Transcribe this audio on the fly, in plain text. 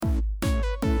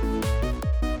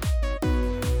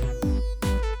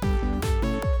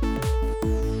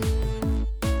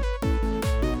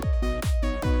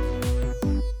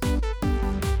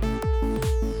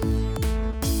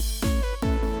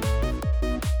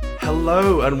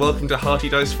Hello and welcome to Hearty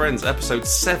Dice Friends, episode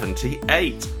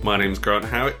 78. My name's Grant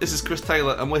Howitt, this is Chris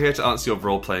Taylor, and we're here to answer your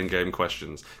role-playing game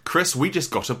questions. Chris, we just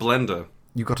got a blender.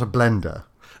 You got a blender?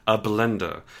 A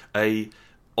blender. A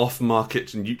off-market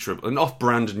Nutribullet. An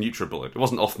off-brand Nutribullet. It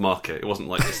wasn't off-market. It wasn't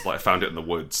like this, like I found it in the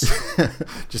woods.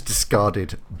 Just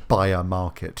discarded by a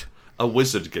market. A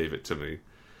wizard gave it to me.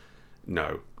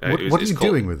 No. What are you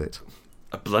doing with it?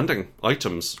 Blending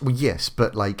items. Well, yes,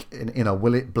 but like in a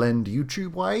will it blend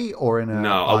YouTube way, or in a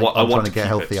no? I'm want trying to get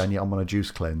healthy. It. I'm on a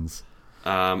juice cleanse.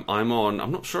 I'm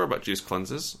not sure about juice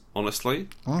cleanses, honestly.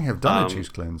 I have done a juice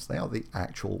cleanse. They are the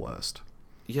actual worst.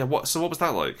 Yeah. So what was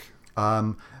that like?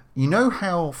 You know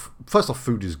how first off,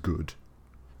 food is good.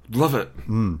 Love it.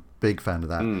 Big fan of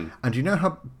that. And you know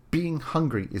how being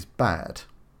hungry is bad.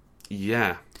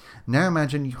 Yeah. Now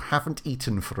imagine you haven't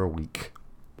eaten for a week.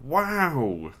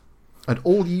 Wow. And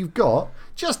all you've got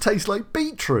just tastes like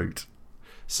beetroot.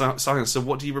 So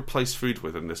what do you replace food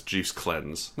with in this juice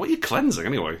cleanse? What are you cleansing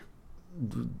anyway?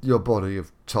 Your body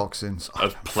of toxins.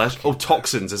 Of pleasure? Oh,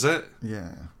 toxins, is it?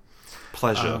 Yeah.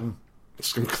 Pleasure.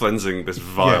 I'm cleansing this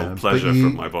vile pleasure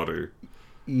from my body.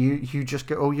 You just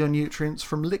get all your nutrients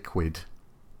from liquid.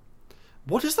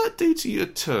 What does that do to your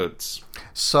turds?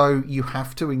 So you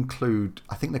have to include,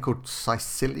 I think they're called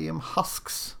psyllium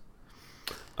husks.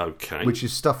 Okay. Which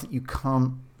is stuff that you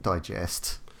can't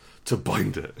digest. To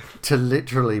bind it. To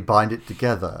literally bind it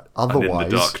together. Otherwise, and in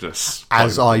the darkness,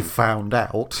 as I found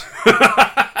out,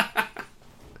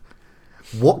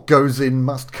 what goes in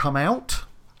must come out.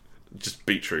 Just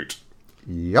beetroot.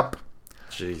 Yep.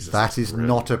 Jesus. That is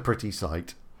not a pretty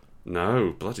sight.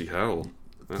 No, bloody hell.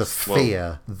 The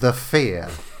fear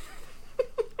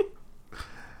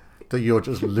that you're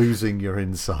just losing your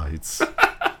insides.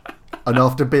 And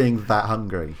after being that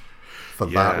hungry for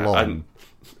that long,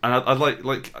 and I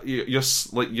like you're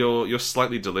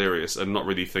slightly delirious and not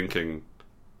really thinking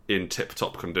in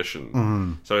tip-top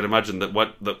condition. So I'd imagine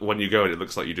that when you go and it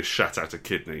looks like you just shat out a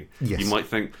kidney, you might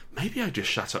think, maybe I just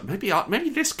shat out. Maybe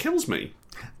this kills me.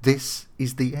 This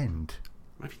is the end.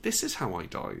 Maybe this is how I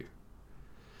die.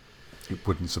 It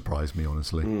wouldn't surprise me,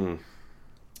 honestly.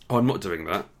 Oh, I'm not doing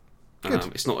that. Good.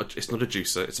 It's not a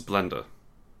juicer. It's a blender.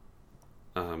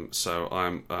 So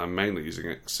I'm mainly using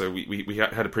it. So we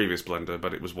had a previous blender,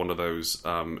 but it was one of those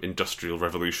Industrial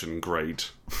Revolution grade.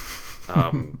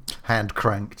 Hand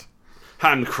cranked.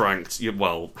 Hand cranked.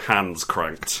 Well, hands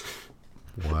cranked.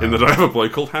 Wow. In that I have a boy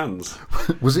called Hands.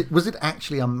 Was it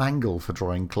actually a mangle for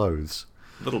drying clothes?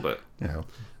 A little bit. Yeah.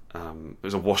 It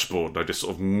was a washboard, and I just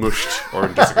sort of mushed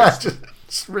oranges against it.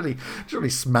 Just really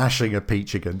smashing a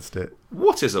peach against it.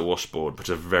 What is a washboard but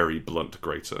a very blunt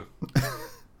grater?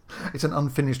 It's an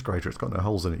unfinished grater. It's got no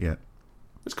holes in it yet.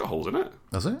 It's got holes in it.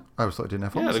 Has it? I always thought it didn't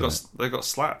have holes in it. Yeah, they got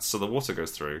slats so the water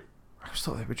goes through. I always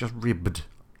thought they were just ribbed.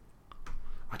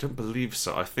 I don't believe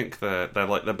so. I think they're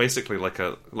basically like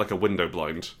a window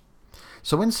blind.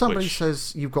 So when somebody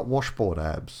says you've got washboard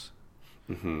abs,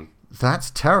 that's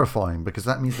terrifying because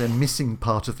that means they're missing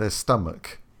part of their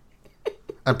stomach,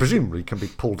 and presumably can be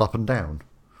pulled up and down.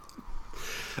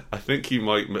 I think you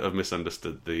might have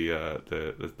misunderstood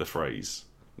the phrase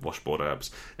washboard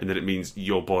abs, and that it means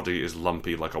your body is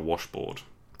lumpy like a washboard.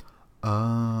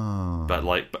 Oh.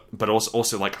 But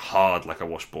also like hard like a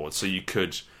washboard, so you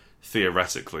could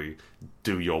theoretically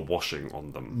do your washing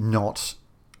on them. Not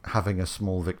having a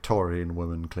small Victorian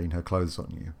woman clean her clothes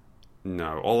on you.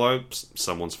 No, although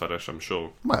someone's fetish, I'm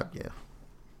sure. Well, yeah.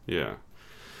 Yeah.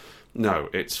 No,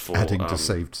 it's for... Adding to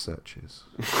saved searches.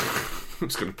 I'm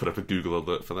just going to put up a Google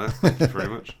alert for that. Thank you very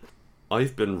much.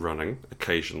 I've been running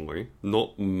occasionally.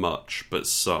 Not much, but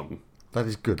some. That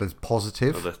is good. That's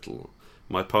positive. A little.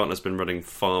 My partner's been running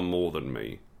far more than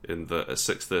me. At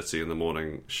 6:30 in the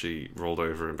morning, she rolled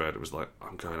over in bed and was like,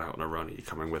 I'm going out on a run, are you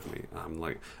coming with me? And I'm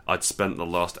like, I'd spent the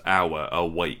last hour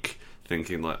awake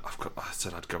thinking like, I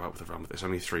said I'd go out with a run, but it's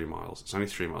only 3 miles. It's only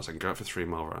 3 miles. I can go out for a 3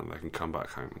 mile run and I can come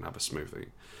back home and have a smoothie.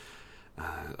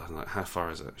 I'm like, how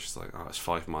far is it? She's like, it's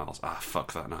 5 miles.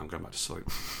 Fuck that, now I'm going back to sleep.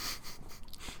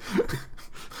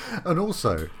 And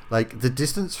also, like, the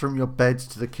distance from your bed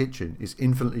to the kitchen is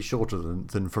infinitely shorter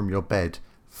than from your bed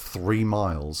 3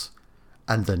 miles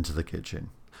and then to the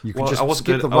kitchen. You can just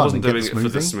skip the run. I wasn't and doing get it the for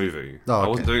the smoothie. smoothie. Oh, okay. I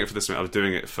wasn't doing it for the smoothie. I was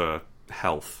doing it for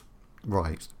health.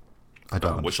 Right. I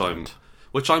don't understand.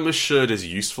 Which I'm assured is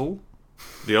useful.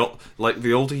 The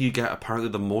older you get, apparently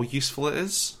the more useful it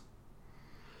is.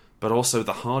 But also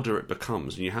the harder it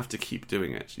becomes, and you have to keep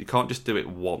doing it. You can't just do it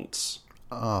once.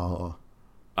 Oh.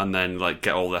 And then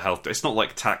get all the health. It's not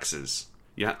like taxes.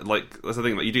 Yeah, that's the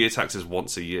thing. You do your taxes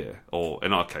once a year, or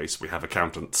in our case, we have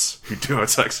accountants who do our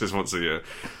taxes once a year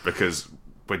because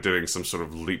we're doing some sort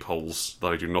of loopholes that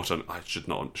I do not. I should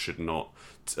not.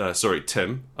 Sorry,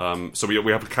 Tim. So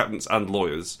we have accountants and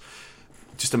lawyers.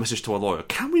 Just a message to our lawyer.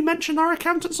 Can we mention our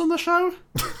accountants on the show?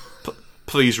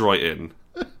 Please write in.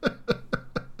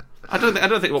 I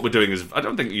don't think what we're doing is. I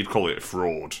don't think you'd call it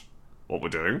fraud. What we're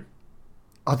doing.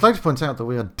 I'd like to point out that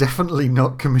we are definitely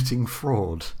not committing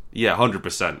fraud. Yeah,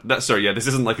 100%. Sorry, yeah, this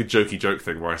isn't like a jokey joke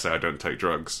thing where I say I don't take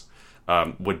drugs.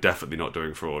 We're definitely not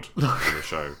doing fraud on the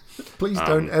show. Please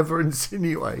don't ever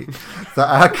insinuate that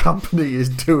our company is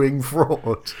doing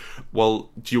fraud. Well,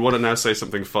 do you want to now say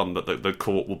something fun that the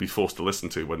court will be forced to listen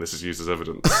to when this is used as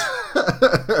evidence?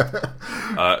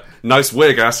 Nice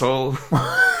wig, asshole.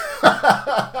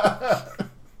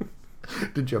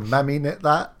 Did your mammy knit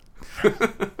that?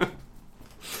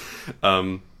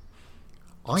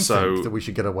 I think that we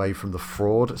should get away from the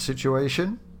fraud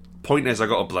situation. Point is, I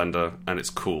got a blender and it's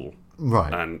cool.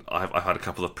 Right. And I've had a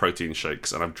couple of protein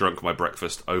shakes and I've drunk my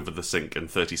breakfast over the sink in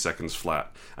 30 seconds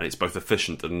flat, and it's both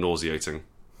efficient and nauseating.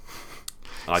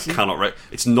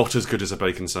 It's not as good as a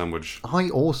bacon sandwich. I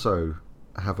also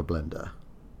have a blender.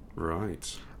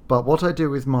 Right. But what I do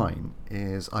with mine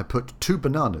is I put 2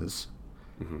 bananas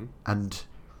and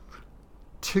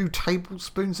 2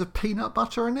 tablespoons of peanut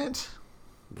butter in it.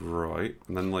 Right.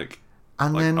 And then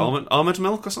then almond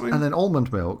milk or something? And then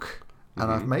almond milk.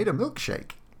 And I've made a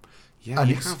milkshake. Yeah,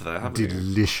 and you have that, haven't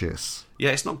delicious.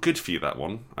 Yeah, it's not good for you, that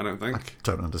one, I don't think. I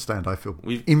don't understand. I feel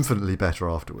infinitely better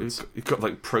afterwards. You've got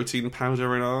like protein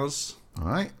powder in ours. All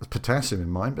right. There's potassium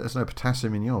in mine, but there's no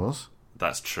potassium in yours.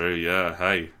 That's true, yeah.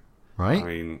 Hey. Right?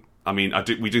 I mean,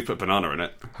 we do put banana in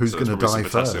it. Who's going to die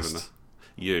first?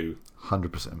 You.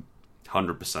 100%.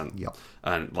 100%. Yep.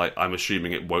 And I'm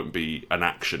assuming it won't be an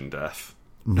action death.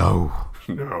 No.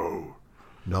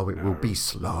 No, it will be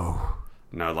slow.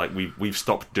 No, we've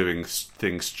stopped doing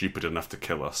things stupid enough to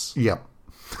kill us. Yep.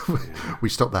 Yeah. We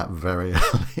stopped that very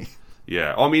early.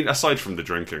 Yeah, I mean, aside from the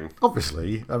drinking,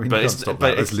 obviously. I mean, but you can't stop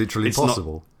that. It's literally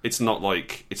possible. It's not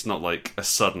like a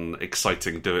sudden,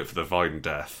 exciting do it for the vine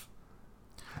death.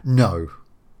 No,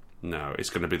 it's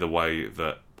going to be the way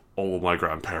that all my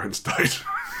grandparents died.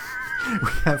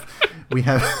 we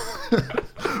have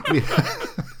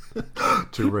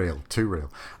too real. Too real.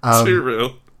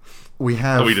 We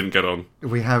didn't get on.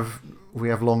 We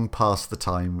have long passed the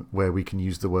time where we can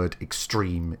use the word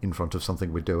extreme in front of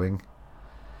something we're doing.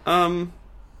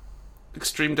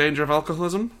 Extreme danger of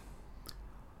alcoholism?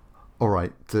 All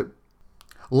right.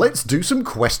 Let's do some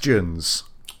questions.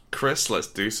 Chris, let's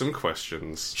do some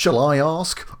questions. Shall I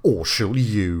ask, or shall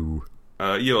you?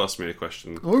 You ask me a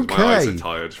question. Okay. My eyes are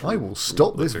tired. I will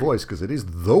stop this voice because it is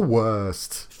the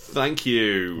worst. Thank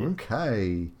you.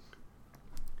 Okay.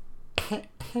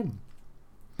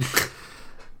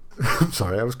 I'm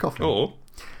sorry, I was coughing. Oh,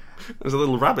 there's a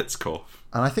little rabbit's cough.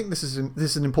 And I think this is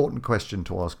an important question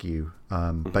to ask you,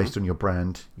 based on your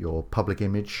brand, your public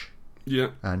image,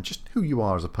 and just who you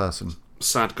are as a person.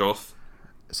 Sad goth.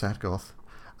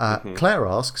 Claire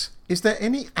asks, is there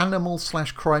any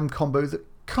animal/crime combo that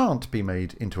can't be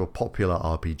made into a popular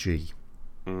RPG?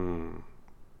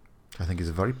 I think is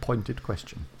a very pointed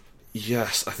question.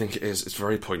 Yes, I think it is. It's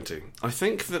very pointy. I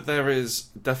think that there is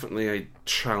definitely a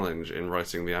challenge in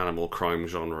writing the animal crime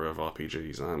genre of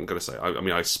RPGs. I'm going to say, I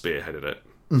spearheaded it.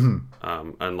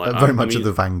 Mm-hmm. Very much at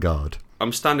the vanguard.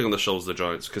 I'm standing on the shoulders of the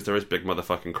giants because there is big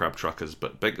motherfucking crab truckers,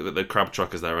 but the crab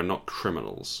truckers there are not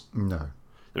criminals. No.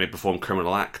 They may perform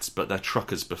criminal acts, but they're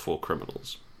truckers before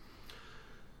criminals.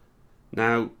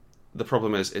 Now, the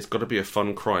problem is, it's got to be a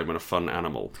fun crime and a fun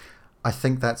animal. I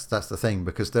think that's the thing,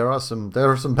 because there are some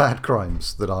bad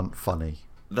crimes that aren't funny.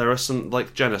 There are some,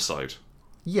 like genocide.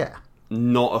 Yeah.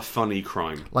 Not a funny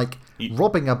crime. Like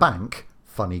robbing a bank,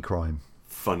 funny crime.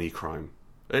 Funny crime.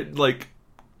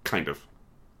 Kind of.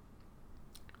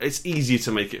 It's easier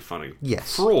to make it funny.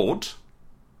 Yes. Fraud,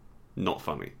 not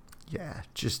funny. Yeah,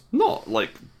 just... Not,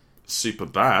 super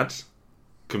bad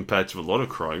compared to a lot of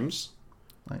crimes,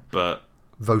 but...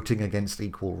 Voting against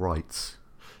equal rights.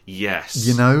 Yes.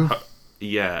 You know?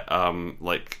 Yeah,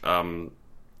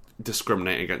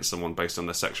 discriminating against someone based on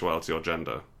their sexuality or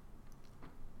gender.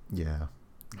 Yeah.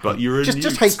 But you're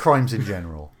just hate crimes in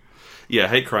general. Yeah,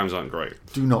 hate crimes aren't great.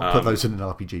 Do not put those in an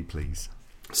RPG, please.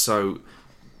 So,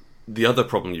 the other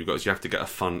problem you've got is you have to get a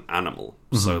fun animal.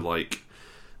 Mm-hmm.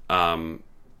 So,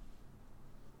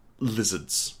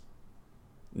 lizards.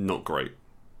 Not great.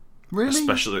 Really?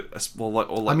 Especially, just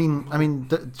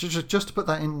to put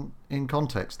that in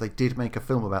context, they did make a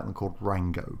film about them called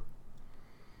Rango.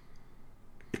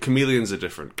 Chameleons are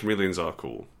different. Chameleons are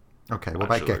cool. Okay, what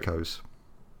about geckos?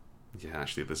 Yeah,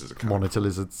 actually, this is a monitor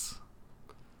lizards.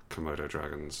 Komodo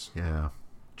dragons. Yeah.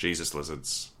 Jesus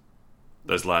lizards.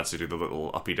 Those lads who do the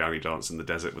little uppy-downy dance in the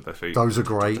desert with their feet. Those are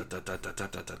great.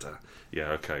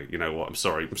 Yeah, okay. You know what? I'm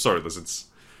sorry, lizards.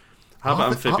 How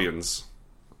about amphibians?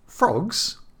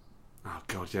 Frogs? Oh,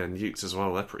 God, yeah, newts as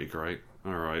well. They're pretty great.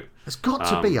 All right. There's got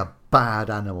to be a bad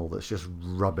animal that's just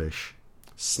rubbish.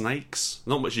 Snakes?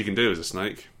 Not much you can do as a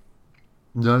snake.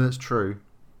 No, that's true.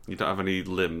 You don't have any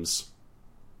limbs.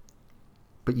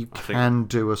 But you can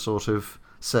do a sort of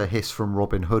Sir Hiss from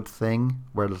Robin Hood thing,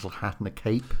 wear a little hat and a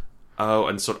cape. Oh,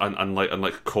 and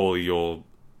like coil your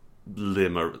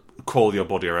limb or coil your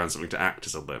body around something to act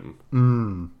as a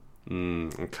limb.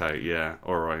 Okay, yeah,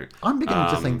 all right. I'm beginning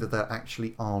to think that there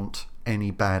actually aren't any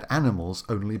bad animals,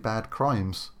 only bad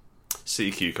crimes.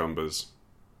 Sea cucumbers.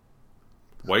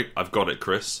 Wait, I've got it,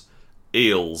 Chris.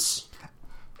 Eels.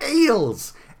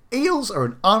 Eels! Eels are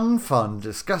an unfun,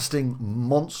 disgusting,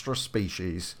 monstrous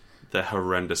species. They're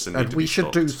horrendous and we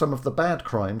should do some of the bad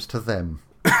crimes to them.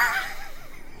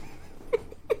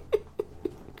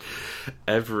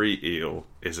 Every eel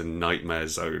is a nightmare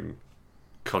zone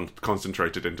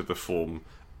concentrated into the form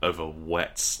of a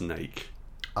wet snake.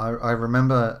 I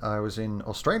remember I was in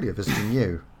Australia visiting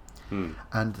you,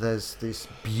 and there's this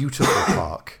beautiful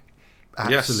park.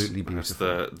 Absolutely beautiful.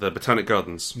 It's the Botanic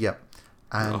Gardens. Yep.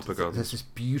 And there's this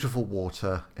beautiful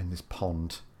water in this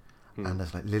pond, and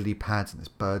there's like lily pads and there's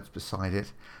birds beside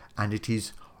it, and it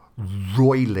is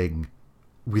roiling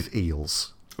with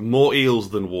eels. More eels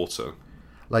than water.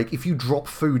 Like, if you drop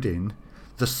food in,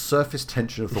 the surface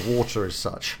tension of the water is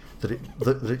such that it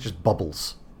just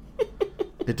bubbles.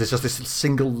 There's just this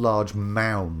single large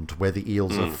mound where the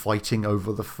eels are fighting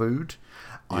over the food.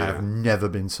 Yeah. I have never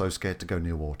been so scared to go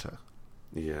near water.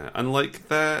 Yeah, and like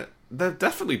they're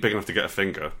definitely big enough to get a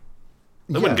finger.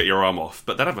 They wouldn't get your arm off,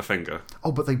 but they'd have a finger.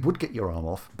 Oh, but they would get your arm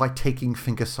off by taking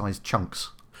finger-sized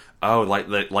chunks. Oh, like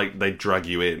they'd drag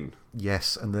you in.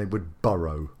 Yes, and they would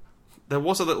burrow. There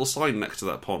was a little sign next to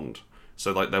that pond.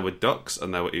 So, like, there were ducks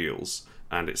and there were eels,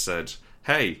 and it said,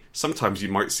 "Hey, sometimes you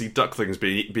might see ducklings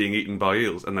being eaten by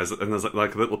eels." And there's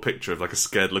like a little picture of like a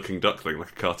scared-looking duckling,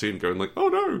 like a cartoon, going like, "Oh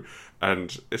no!"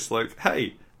 And it's like,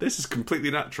 "Hey, this is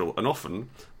completely natural." And often,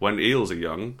 when eels are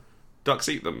young, ducks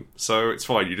eat them, so it's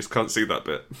fine. You just can't see that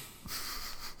bit.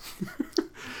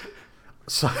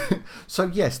 So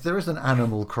yes, there is an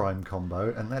animal crime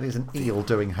combo, and that is an eel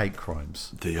doing hate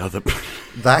crimes. The other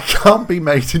that can't be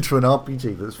made into an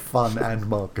RPG that's fun and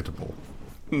marketable.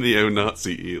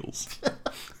 Neo-Nazi eels.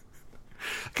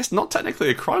 I guess not technically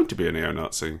a crime to be a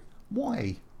neo-Nazi.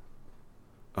 Why?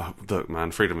 Oh, look,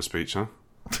 man, freedom of speech, huh?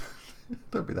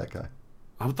 Don't be that guy.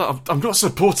 I'm not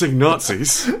supporting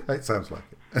Nazis. It sounds like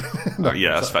it. No,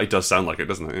 yeah, it does sound like it,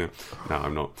 doesn't it? Yeah. No,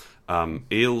 I'm not.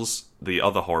 Eels. The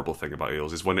other horrible thing about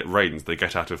eels is when it rains, they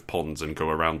get out of ponds and go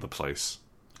around the place.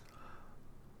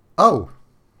 Oh,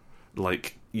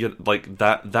 like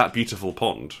that beautiful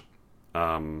pond.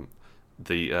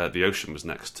 The ocean was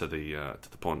next to the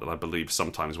pond, and I believe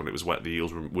sometimes when it was wet, the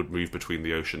eels would move between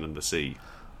the ocean and the sea.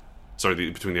 Sorry,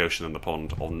 between the ocean and the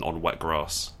pond on wet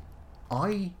grass.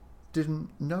 I didn't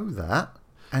know that,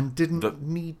 and didn't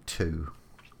need to.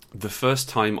 The first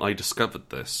time I discovered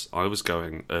this, I was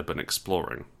going urban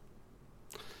exploring.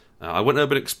 I went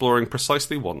urban exploring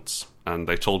precisely once, and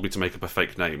they told me to make up a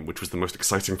fake name, which was the most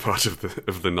exciting part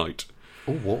of the night.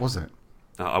 Oh, what was it?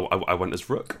 I went as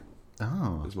Rook.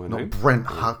 Oh, is my not name. Brent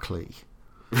Huckley.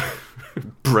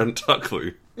 Brent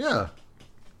Huckley. Yeah.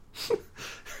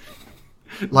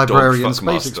 Librarian Space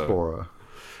Master. Explorer.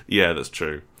 Yeah, that's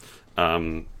true.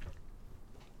 No,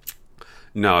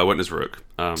 I went as Rook.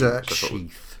 Dirk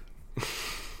Sheath.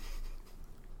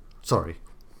 Sorry.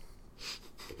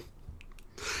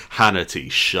 Hannity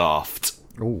Shaft.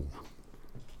 Oh,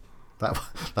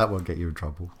 that won't get you in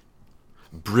trouble.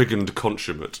 Brigand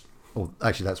Consummate. Oh,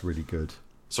 actually, that's really good.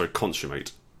 Sorry,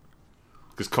 Consummate.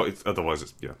 Because otherwise,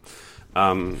 it's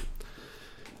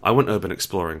I went urban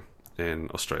exploring in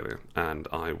Australia, and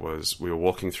we were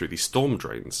walking through these storm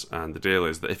drains, and the deal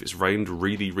is that if it's rained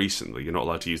really recently, you're not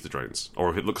allowed to use the drains, or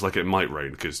if it looks like it might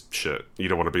rain, because shit, you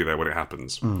don't want to be there when it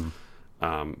happens.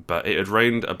 But it had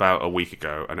rained about a week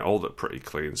ago, and it all looked pretty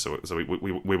clean. So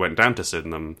we went down to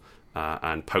Sydenham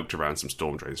and poked around some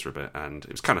storm drains for a bit, and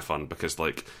it was kind of fun because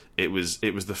like it was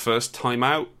the first time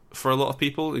out for a lot of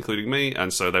people, including me,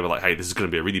 and so they were like, "Hey, this is going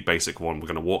to be a really basic one. We're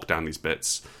going to walk down these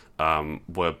bits.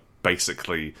 We're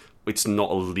basically it's not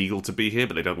illegal to be here,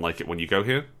 but they don't like it when you go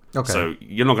here. Okay. So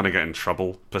you're not going to get in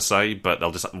trouble per se, but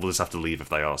we'll just have to leave if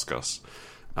they ask us.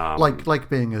 Like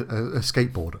being a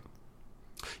skateboarder.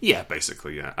 Yeah,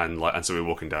 basically, yeah. And so we were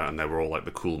walking down, and there were all like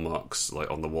the cool marks like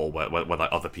on the wall where like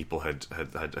other people had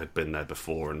been there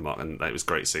before, and it was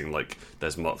great seeing like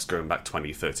there's marks going back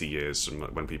 20, 30 years from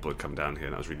like, when people had come down here,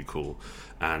 and that was really cool.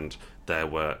 And there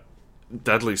were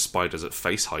deadly spiders at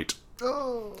face height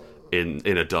in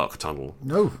a dark tunnel.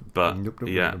 No, But Nope.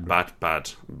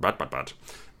 bad.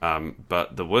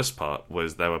 But the worst part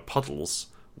was there were puddles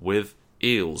with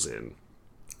eels in.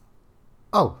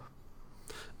 Oh,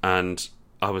 And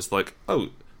I was like, "Oh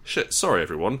shit! Sorry,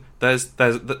 everyone. There's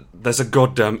a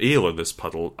goddamn eel in this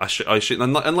puddle. I should,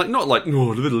 and like not like no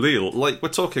little eel. Like we're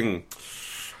talking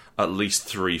at least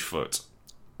 3 foot,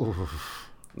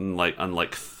 and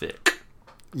like thick.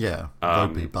 yeah,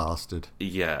 ropey bastard.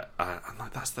 Yeah, and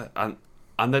like that's the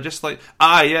and they're just like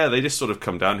yeah. They just sort of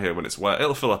come down here when it's wet.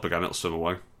 It'll fill up again. It'll swim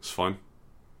away. It's fine.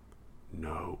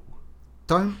 No.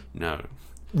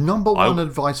 Number one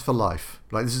advice for life.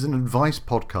 Like, this is an advice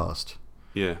podcast.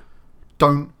 Yeah.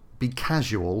 Don't be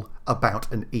casual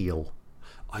about an eel.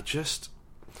 I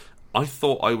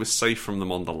thought I was safe from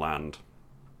them on the land.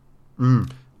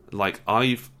 Like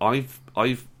I've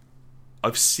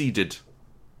ceded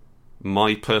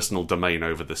my personal domain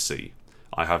over the sea.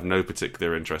 I have no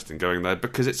particular interest in going there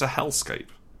because it's a hellscape.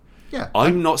 Yeah.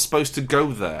 I'm not supposed to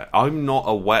go there. I'm not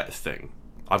a wet thing.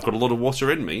 I've got a lot of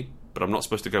water in me, but I'm not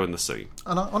supposed to go in the sea.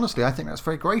 And honestly, I think that's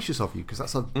very gracious of you, because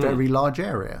that's a very large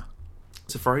area.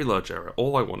 It's a very large area.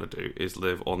 All I want to do is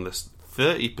live on this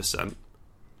 30%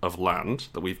 of land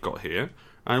that we've got here,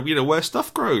 and where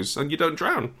stuff grows and you don't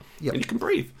drown, Yep. and you can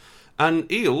breathe.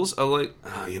 And eels are like,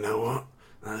 oh, you know what?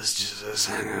 Let's just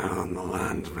hang out on the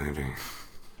land, maybe.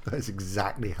 That's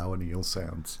exactly how an eel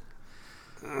sounds.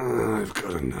 I've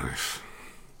got a knife.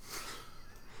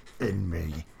 In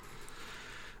me.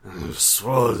 I've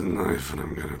swallowed the knife and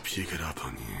I'm going to puke it up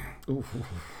on you.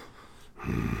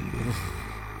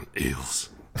 Eels.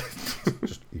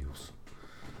 Just eels.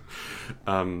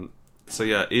 So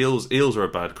yeah, eels are a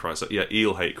bad crime. So yeah,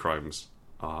 eel hate crimes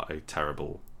are a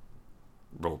terrible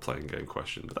role-playing game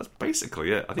question. But that's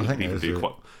basically it. I think you can even do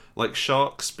quite like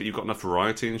sharks, but you've got enough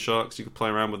variety in sharks. You could play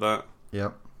around with that.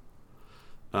 Yep.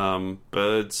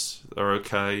 Birds are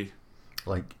okay.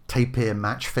 Like tapir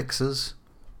match fixers.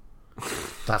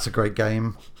 That's a great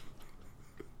game.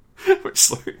 Which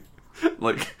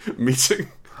like meeting.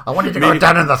 I wanted to go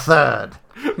down in the third.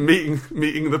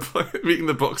 Meeting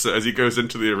the boxer as he goes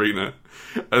into the arena,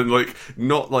 and like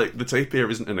not like the tapir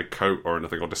isn't in a coat or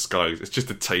anything or disguise. It's just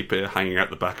a tapir hanging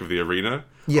out the back of the arena.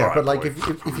 Yeah, All but right, like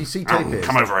if you see tapirs,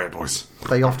 come over here, boys.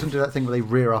 they often do that thing where they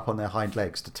rear up on their hind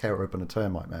legs to tear open a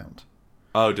termite mound.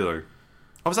 Oh, do they?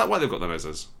 Oh, is that why they've got their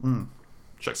noses?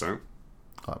 Checks out.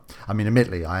 I mean,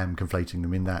 admittedly, I am conflating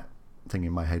them in that thing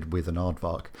in my head with an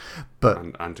aardvark, but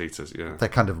And anteaters, yeah. they're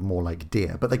kind of more like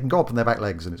deer. But they can go up on their back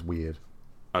legs, and it's weird.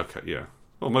 Okay, yeah.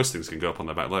 Well, most things can go up on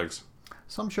their back legs.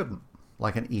 Some shouldn't,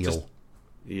 like an eel.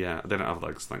 Yeah, they don't have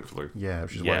legs, thankfully. Yeah,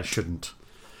 which is why it shouldn't.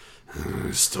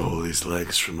 I stole these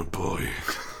legs from a boy.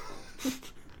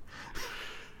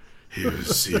 He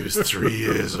was 3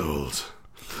 years old.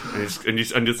 And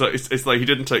it's like he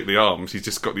didn't take the arms. He's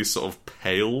just got these sort of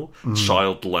pale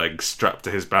child legs strapped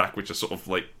to his back, which are sort of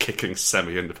like kicking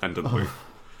semi-independently.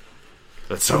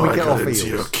 That's how I got into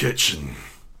your kitchen.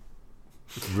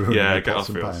 Ruin Yeah, their get pots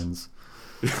off and eels.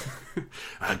 pans.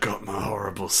 I got my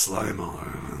horrible slime all over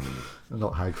them.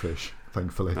 Not hagfish,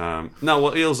 thankfully. No,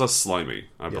 well, eels are slimy,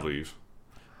 I believe.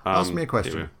 Ask me a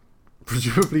question.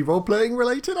 Presumably role-playing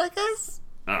related, I guess?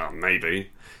 Maybe.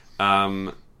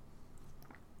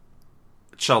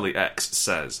 Charlie X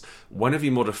says, when have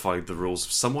you modified the rules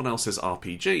of someone else's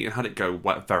RPG and had it go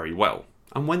very well?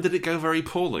 And when did it go very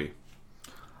poorly?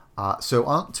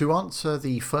 So to answer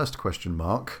the first question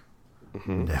mark,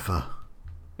 never.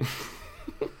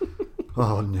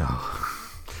 Oh no.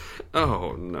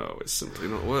 Oh no, it's simply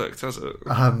not worked, has it?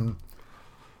 For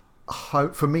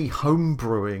me,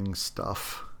 homebrewing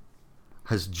stuff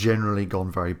has generally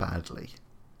gone very badly.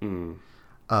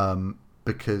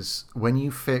 Because when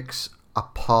you fix a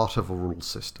part of a rule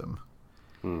system,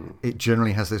 it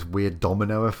generally has this weird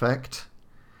domino effect.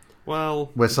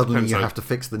 Well, where suddenly you have to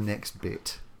fix the next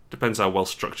bit. Depends how well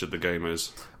structured the game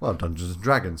is. Well, Dungeons and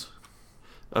Dragons.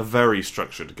 A very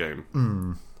structured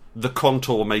game. The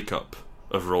contour makeup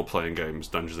of role-playing games,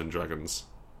 Dungeons and Dragons.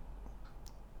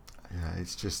 Yeah,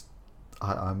 it's just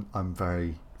I'm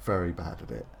very, very bad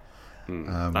at it.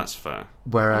 That's fair.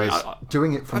 Whereas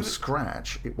doing it from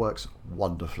scratch, it works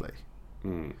wonderfully.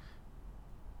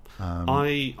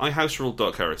 I house ruled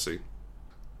Dark Heresy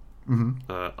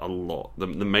a lot. The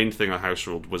main thing I house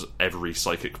ruled was every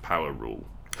psychic power rule.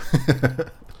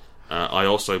 I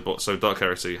also bought. So Dark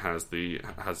Heresy has the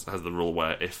rule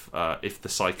where if the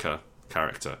Psyker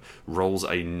character rolls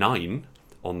a 9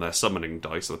 on their summoning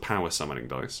dice, or the power summoning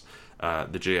dice,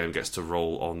 the GM gets to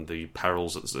roll on the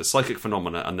perils of the psychic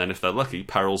phenomena, and then if they're lucky,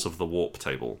 perils of the warp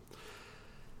table.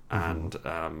 And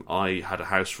I had a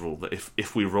house rule that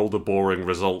if we rolled a boring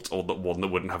result or that one that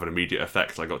wouldn't have an immediate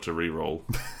effect, I got to re-roll.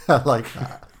 I like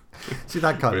that. See,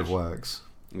 that kind of works.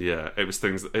 Yeah, it was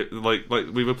things like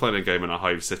we were playing a game in a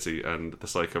hive city, and the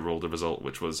Psycho rolled a result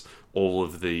which was all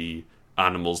of the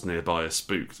animals nearby are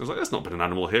spooked. I was like, there's not been an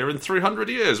animal here in 300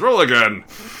 years. Roll again.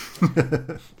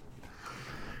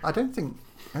 I don't think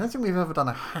we've ever done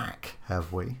a hack,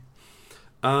 have we?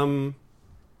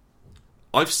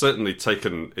 I've certainly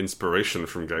taken inspiration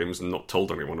from games and not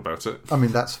told anyone about it. I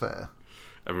mean, that's fair.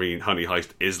 I mean, Honey Heist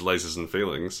is Lasers and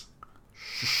Feelings.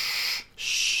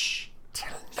 Shh.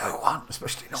 Tell no one,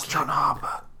 especially not John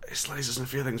Harper. It's Lasers and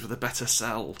Feelings with a better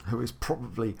sell. Who is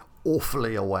probably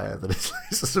awfully aware that it's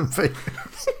Lasers and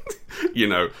Feelings. You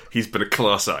know, he's been a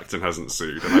class act and hasn't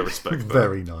sued, and I respect that.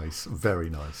 Very nice, very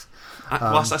nice.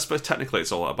 Well, I suppose technically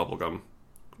it's all out of bubblegum.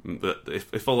 But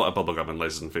if all out of bubblegum and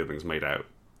Lasers and Feelings made out,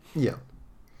 yeah,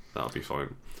 that'll be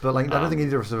fine. But like, I don't think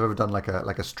either of us have ever done like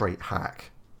a straight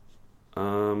hack.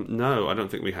 No, I don't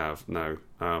think we have. No,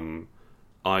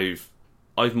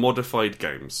 I've modified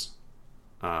games,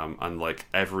 and like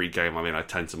every game I'm in, I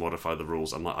tend to modify the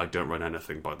rules. And like, I don't run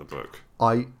anything by the book.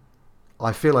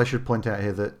 I feel I should point out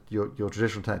here that your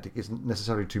traditional tactic isn't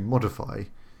necessarily to modify;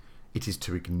 it is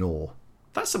to ignore.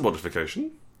 That's a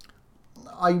modification.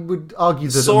 I would argue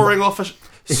that soaring off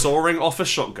a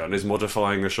shotgun is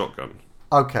modifying a shotgun.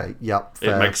 Okay, yep.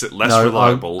 Fair. It makes it less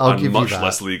reliable I'll and much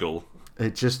less legal.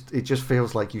 It just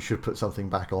feels like you should put something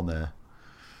back on there.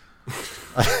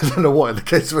 I don't know what in the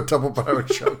case of a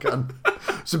double-barreled shotgun.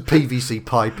 Some PVC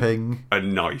piping, a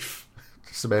knife,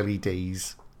 some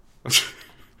LEDs, an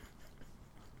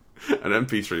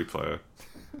MP3 player,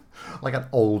 like an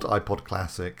old iPod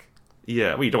Classic.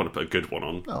 Yeah, well, you don't want to put a good one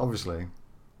on. Oh, obviously.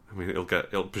 I mean,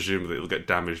 presumably it'll get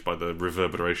damaged by the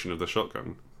reverberation of the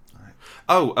shotgun. Right.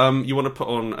 Oh, you want to put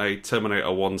on a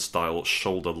Terminator 1 style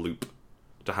shoulder loop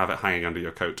to have it hanging under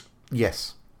your coat.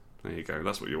 Yes. There you go.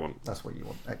 That's what you want.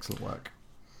 Excellent work.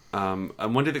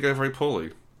 And when did it go very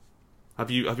poorly? Have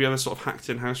you ever sort of hacked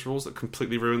in house rules that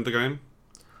completely ruined the game?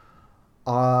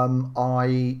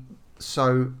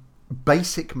 So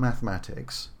basic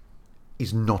mathematics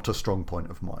is not a strong point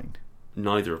of mine.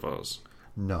 Neither of ours.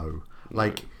 No.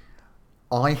 Like,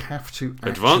 I have to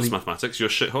Advanced mathematics, you're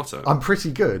shit hotter. I'm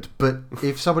pretty good, but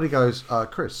if somebody goes,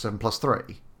 Chris, 7 plus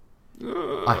 3,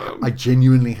 I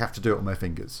genuinely have to do it on my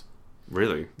fingers.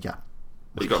 Really? Yeah.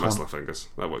 You've got muscular fingers.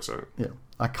 That works out. Yeah.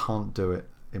 I can't do it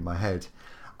in my head.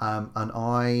 And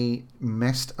I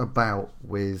messed about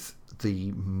with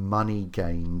the money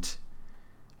gained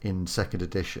in 2nd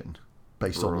edition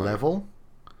based on level.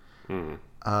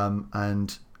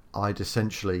 And I'd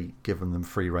essentially given them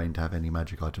free rein to have any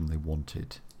magic item they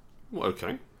wanted. Well,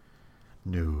 okay.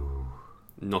 No.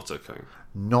 Not okay.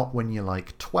 Not when you're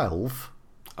like 12.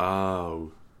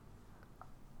 Oh.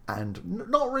 And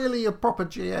not really a proper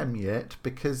GM yet,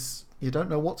 because you don't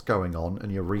know what's going on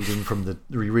and you're reading from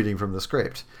the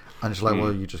script. And it's like,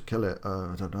 well, you just kill it.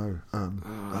 I don't know.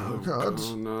 Oh, God.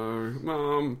 Oh, no.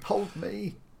 Mum. Hold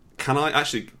me.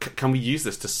 Can we use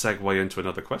this to segue into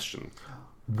another question?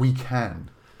 We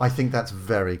can. I think that's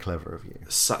very clever of you.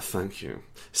 Thank you.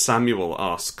 Samuel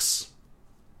asks,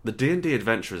 the D&D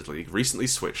Adventurers League recently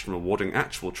switched from awarding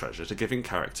actual treasure to giving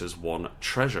characters 1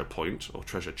 treasure point, or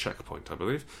treasure checkpoint, I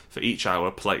believe, for each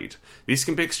hour played. These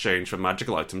can be exchanged for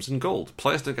magical items and gold.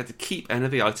 Players don't get to keep any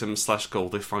of the items /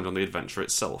 gold they find on the adventure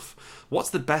itself. What's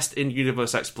the best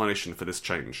in-universe explanation for this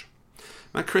change?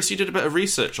 Now, Chris, you did a bit of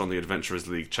research on the Adventurers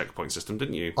League checkpoint system,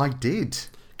 didn't you? I did.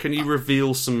 Can you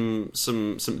reveal some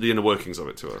the inner workings of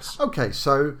it to us? Okay,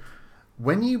 so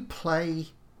when you play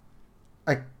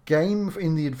a game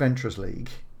in the Adventurers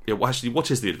League... Yeah, well, actually, what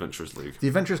is the Adventurers League? The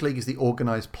Adventurers League is the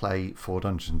organised play for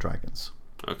Dungeons and Dragons.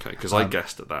 Okay, because I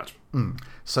guessed at that.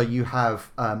 So you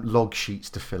have log sheets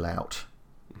to fill out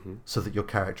so that your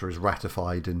character is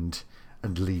ratified and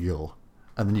legal.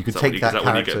 And then you can take that character... Is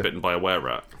that when you get bitten by a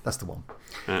were-rat? That's the one.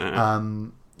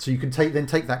 So you can take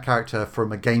that character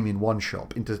from a game in one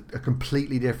shop into a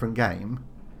completely different game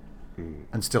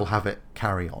and still have it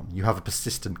carry on. You have a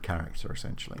persistent character,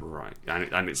 essentially. Right,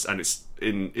 and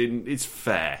it's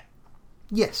fair.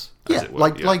 Yes, yeah,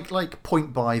 like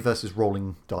point buy versus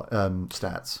rolling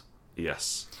stats.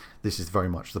 Yes, this is very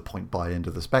much the point buy end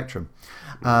of the spectrum,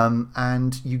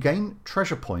 and you gain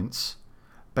treasure points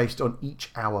based on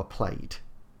each hour played.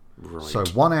 Right. So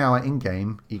 1 hour in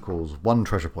game equals 1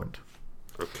 treasure point.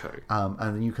 Okay.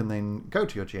 And you can then go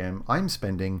to your GM. I'm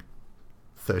spending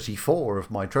 34 of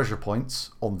my treasure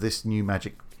points on this new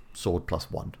magic sword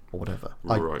 +1 or whatever.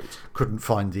 Right. I couldn't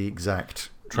find the exact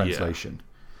translation.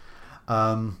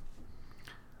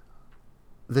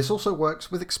 This also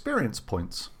works with experience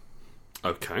points.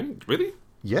 Okay. Really?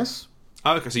 Yes.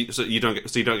 Oh, okay. So you don't get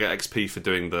XP for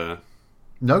doing the.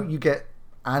 No, you get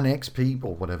an XP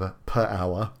or whatever per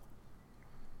hour.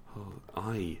 Oh,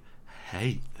 I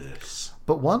hate this.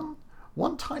 But one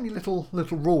tiny little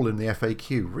rule in the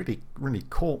FAQ really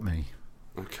caught me.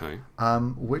 Okay.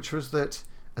 Which was that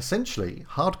essentially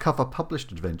hardcover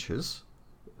published adventures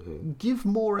give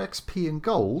more XP and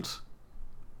gold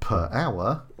per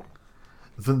hour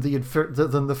than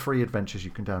the free adventures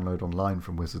you can download online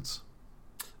from Wizards.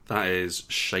 That is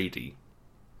shady.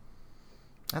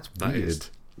 That's weird.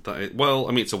 That is, well,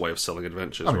 I mean, it's a way of selling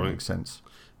adventures, I mean, right? Makes sense.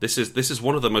 This is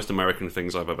one of the most American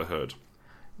things I've ever heard.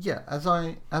 Yeah, as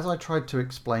I tried to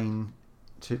explain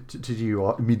to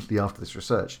you immediately after this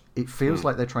research, it feels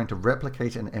like they're trying to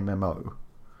replicate an MMO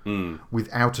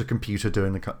without a computer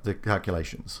doing the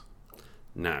calculations.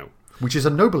 Now, which is a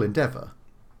noble endeavour.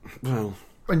 Well,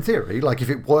 in theory, like if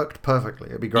it worked perfectly,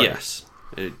 it'd be great. Yes,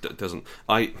 it doesn't.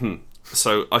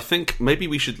 So I think maybe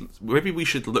we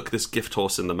should look this gift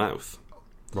horse in the mouth.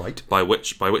 Right. By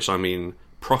which I mean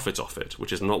profit off it,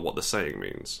 which is not what the saying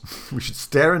means. We should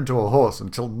stare into a horse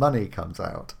until money comes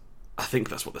out. I think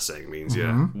that's what the saying means,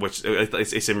 yeah. Which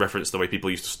it's in reference to the way people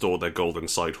used to store their gold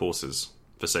inside horses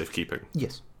for safekeeping.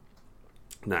 Yes.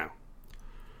 Now,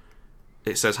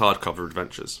 it says hardcover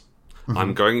adventures.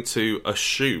 I'm going to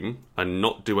assume and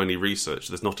not do any research.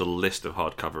 There's not a list of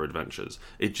hardcover adventures.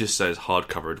 It just says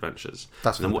hardcover adventures.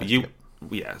 That's and what you,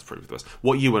 yeah, it's probably the best.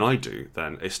 What you and I do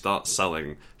then is start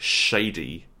selling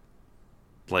shady,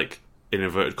 like in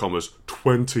inverted commas,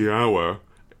 20-hour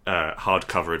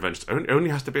hardcover adventures.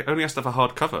 Only has to have a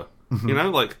hardcover. You know,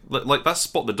 like that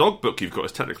Spot the Dog book you've got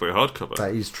is technically a hardcover.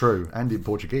 That is true, and in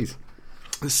Portuguese.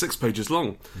 It's 6 pages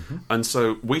long. And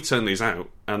so we turn these out,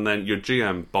 and then your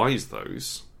GM buys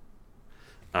those.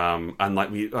 And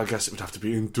I guess it would have to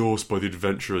be endorsed by the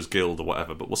Adventurers Guild or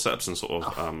whatever, but we'll set up some sort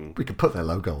of... we could put their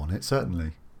logo on it,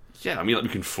 certainly. Yeah, I mean, like, we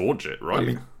can forge it,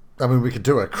 right? I mean, we could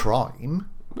do a crime.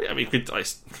 Yeah, we could...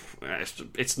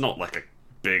 It's not like a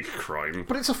big crime.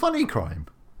 But it's a funny crime.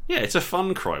 Yeah, it's a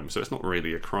fun crime, so it's not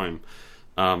really a crime.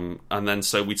 And then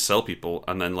so we'd sell people,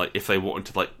 and then like if they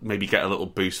wanted to like maybe get a little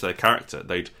boost to their character,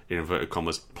 they'd in inverted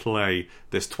commas play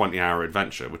this 20-hour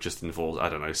adventure, which just involves, I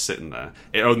don't know, sitting there.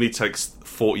 It only takes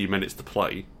 40 minutes to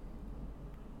play,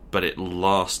 but it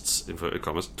lasts inverted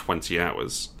commas 20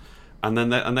 hours, and then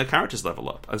their characters level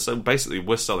up. And so basically,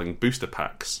 we're selling booster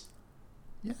packs.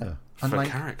 Yeah, for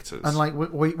characters, and like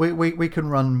we can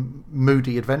run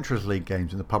moody Adventurers League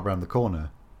games in the pub around the corner.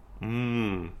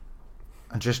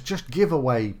 And just give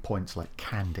away points like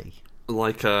candy.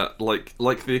 Like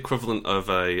the equivalent of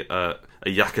a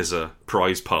Yakuza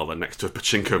prize parlor next to a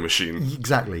pachinko machine.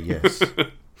 Exactly, yes.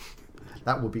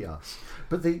 That would be us.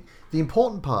 But the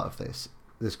important part of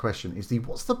this question is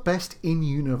what's the best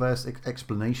in-universe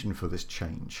explanation for this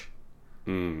change?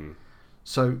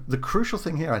 So the crucial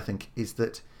thing here, I think, is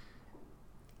that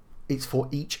it's for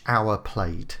each hour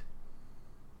played.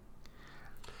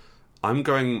 I'm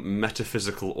going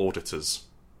metaphysical auditors.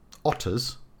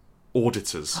 Otters?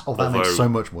 Auditors. Oh, that makes so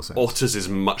much more sense. Otters is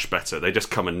much better. They just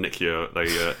come and nick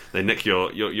they nick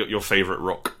your favourite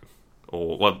rock.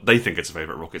 Or, well, they think it's a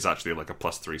favourite rock. It's actually like a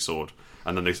 +3 sword.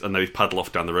 And then they paddle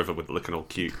off down the river with it looking all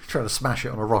cute. Trying to smash it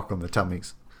on a rock on their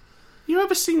tummies. You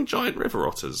ever seen giant river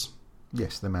otters?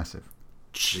 Yes, they're massive.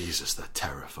 Jesus, they're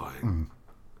terrifying.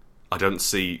 I don't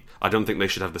think they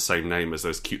should have the same name as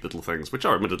those cute little things, which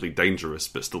are admittedly dangerous,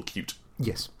 but still cute.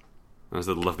 Yes. Those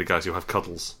little lovely guys who have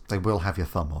cuddles. They will have your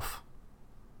thumb off.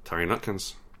 Terry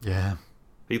Nutkins. Yeah.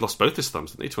 He lost both his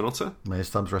thumbs, didn't he, to an otter? May his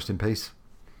thumbs rest in peace.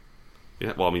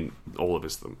 Yeah, well, I mean, all of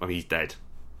his thumbs. I mean, he's dead.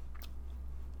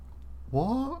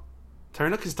 What?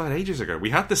 Terry Nutkins died ages ago.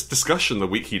 We had this discussion the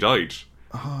week he died.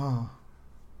 Oh.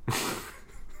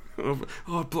 Oh,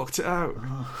 I blocked it out.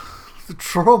 The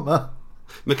trauma.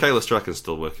 Michaela Strachan's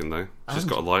still working though. She's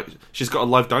got a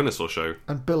live dinosaur show.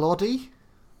 And Bill Oddie?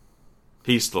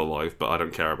 He's still alive, but I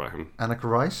don't care about him. Annika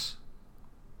Rice?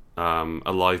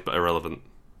 Alive but irrelevant.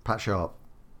 Pat Sharp?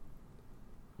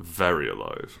 Very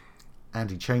alive.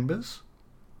 Andy Chambers?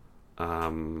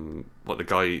 The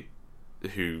guy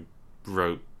who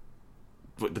wrote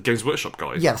the Games Workshop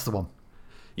guy? Yeah, that's the one.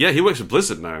 Yeah, he works for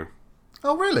Blizzard now.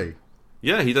 Oh, really?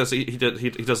 Yeah, he does. He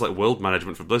does like world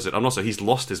management for Blizzard, and also he's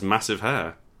lost his massive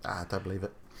hair. I don't believe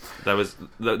it. There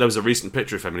was a recent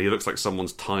picture of him, and he looks like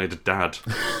someone's tired dad,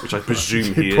 which I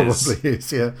presume he Probably is.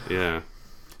 is, yeah. Yeah.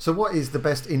 So what is the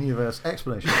best in-universe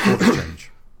explanation for this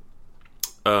change?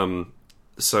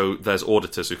 So there's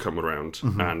auditors who come around,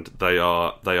 and they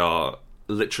are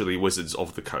literally wizards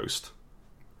of the coast.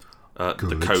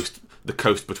 The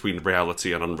coast between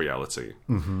reality and unreality.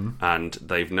 And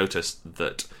they've noticed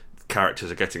that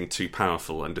characters are getting too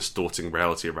powerful and distorting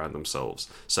reality around themselves.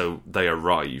 So they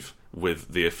arrive with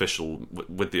the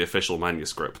official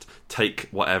manuscript, take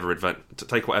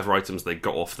whatever items they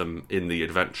got off them in the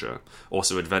adventure.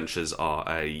 Also, adventures are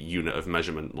a unit of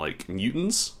measurement like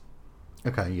newtons.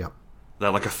 Okay, yeah.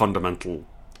 They're like a fundamental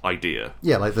idea.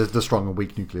 Yeah, like the strong and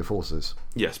weak nuclear forces.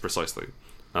 Yes, precisely.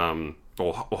 Or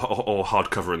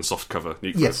hardcover and softcover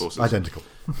nuclear forces. Yes, identical.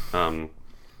 And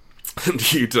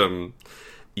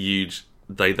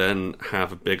they then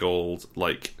have a big old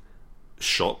like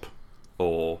shop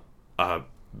or a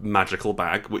magical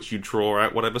bag which you draw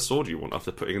out whatever sword you want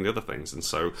after putting in the other things, and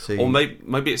so or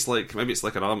maybe it's like an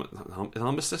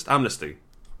amnesty.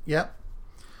 Yeah.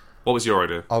 What was your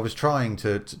idea? I was trying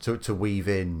to weave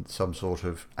in some sort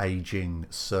of aging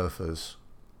surfers,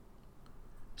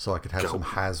 so I could have some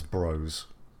Hasbros.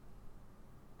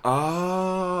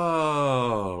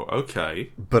 Oh,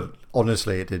 okay. But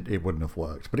honestly, it wouldn't have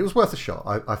worked. But it was worth a shot.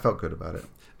 I felt good about it.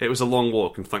 It was a long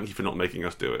walk, and thank you for not making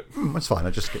us do it. That's fine.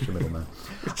 I just skipped the middleman.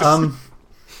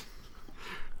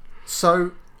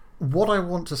 So, what I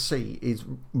want to see is,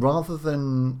 rather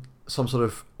than some sort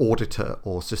of auditor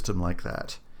or system like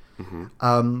that,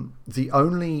 the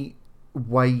only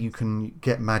way you can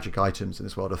get magic items in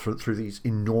this world are through these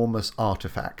enormous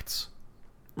artifacts.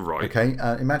 Right. Okay.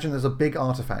 Imagine there's a big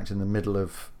artifact in the middle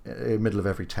of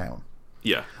every town.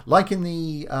 Yeah. Like in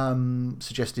the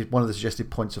one of the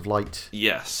suggested points of light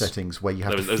settings, where you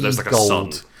have to feed like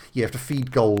gold. A sun. You have to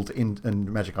feed gold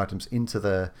and magic items into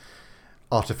the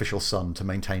artificial sun to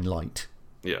maintain light.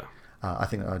 Yeah. I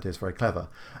think that idea is very clever.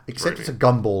 Except it's a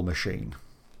gumball machine.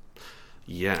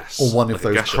 Yes. Or one of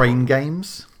those crane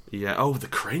games. Yeah. Oh, the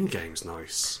crane game's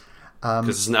nice. Because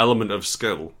there's an element of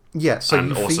skill. Yeah. So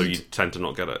you tend to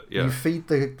not get it. Yeah. You feed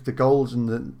the gold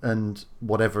and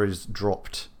whatever is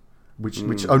dropped, which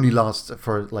only lasts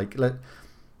for like. I'm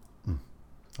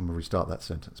gonna restart that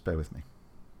sentence. Bear with me.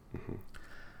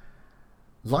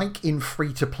 Like in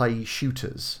free-to-play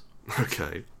shooters.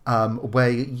 Okay. Where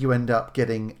you end up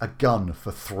getting a gun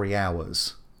for 3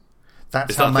 hours. Is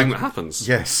that a thing that happens?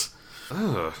 Yes.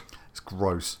 Ugh. It's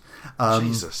gross.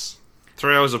 Jesus.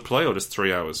 3 hours of play or just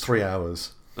 3 hours? 3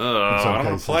 hours. I don't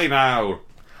want to play now.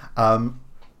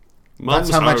 That's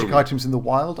how magic items in the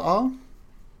wild are.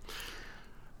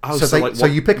 Oh, so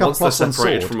you pick up once they're plus one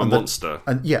separated sword from a monster.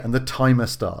 And the timer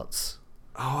starts.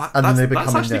 Oh, and then they become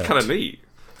that's actually inert. kind of neat.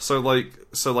 So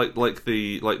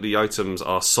the items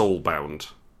are soul bound.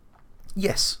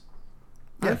 Yes.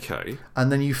 Yeah. Okay.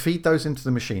 And then you feed those into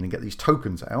the machine and get these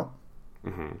tokens out,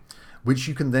 which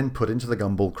you can then put into the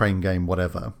gumball, crane game,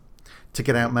 whatever, to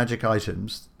get out magic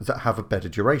items that have a better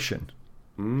duration.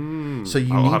 So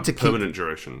you need to keep permanent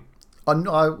duration.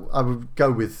 I would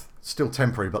go with still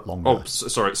temporary but longer. Oh,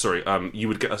 sorry. You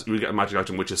would get a magic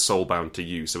item which is soul bound to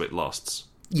you, so it lasts.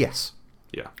 Yes.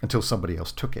 Yeah. Until somebody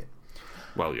else took it.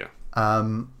 Well, yeah.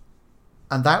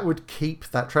 And that would keep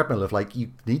that treadmill of like,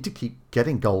 you need to keep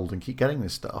getting gold and keep getting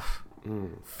this stuff,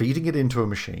 feeding it into a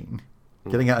machine,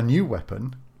 getting out a new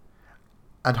weapon,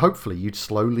 and hopefully you'd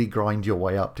slowly grind your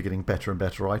way up to getting better and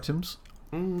better items.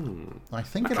 I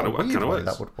think in a weird way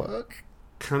that would work.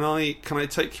 Can I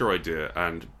take your idea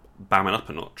and bam it up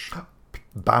a notch?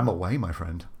 Bam away, my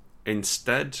friend.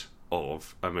 Instead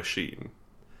of a machine,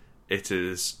 it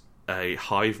is a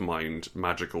hive mind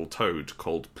magical toad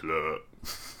called Plur.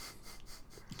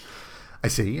 I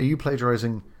see. Are you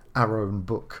plagiarizing our own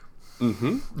book?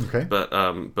 Okay. But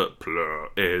Plur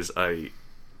is a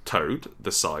toad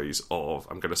the size of,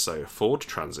 I'm going to say, a Ford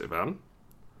Transit van.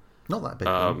 Not that big.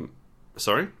 Though.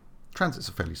 Sorry? Transits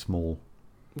are fairly small.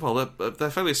 Well,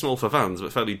 they're fairly small for vans,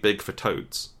 but fairly big for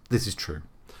toads. This is true.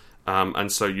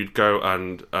 And so you'd go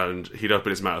and he'd open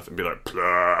his mouth and be like,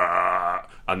 Plur!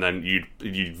 And then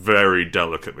you'd very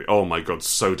delicately, oh my god,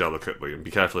 so delicately, and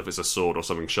be careful if it's a sword or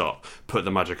something sharp, put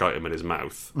the magic item in his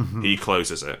mouth. He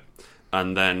closes it,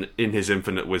 and then in his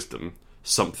infinite wisdom,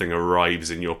 something arrives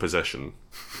in your possession.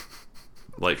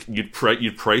 Like you'd pray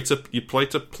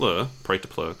to Plur,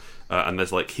 and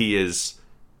there's like, he is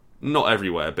not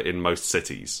everywhere, but in most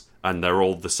cities, and they're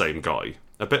all the same guy.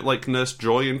 A bit like Nurse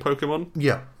Joy in Pokemon.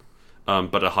 Yeah.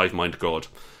 But a hive mind god.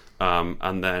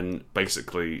 And then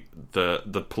basically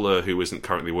the Plur who isn't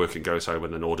currently working goes home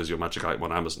and then orders your magic item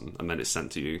on Amazon, and then it's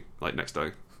sent to you like next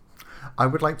day. I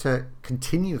would like to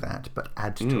continue that, but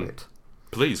add to it.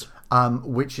 Please.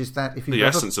 Which is that if you've The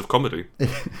essence of comedy.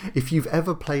 if you've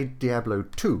ever played Diablo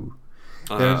 2,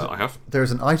 I have.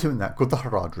 there's an item in that called the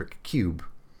Haradric Cube.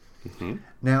 Mm-hmm.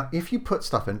 Now, if you put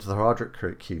stuff into the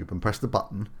Haradric Cube and press the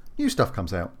button, new stuff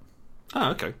comes out.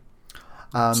 Ah, okay.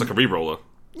 It's like a re-roller.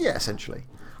 Yeah, essentially.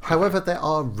 However, there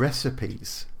are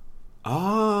recipes.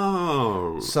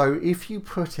 Oh. So if you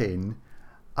put in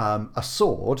a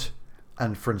sword,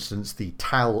 and for instance the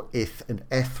Tal, Ith, and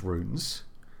Eth runes,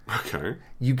 Okay.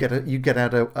 you get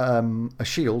out a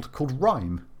shield called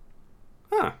Rhyme.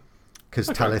 Ah. Because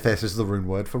Okay. Tal, Ith, Eth is the rune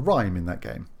word for rhyme in that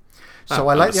game. So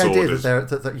I like the idea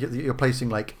that you're placing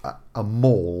like a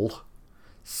maul,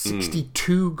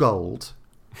 62 gold,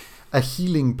 a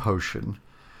healing potion,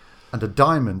 and a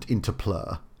diamond into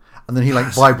Plur. And then he like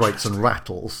vibrates and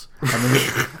rattles,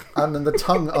 and then the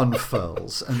tongue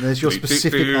unfurls, and there's your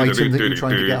specific item that you're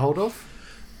trying to get hold of.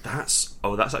 That's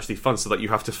actually fun. So that you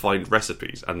have to find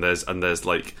recipes, and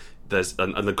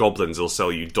the goblins will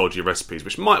sell you dodgy recipes,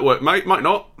 which might work, might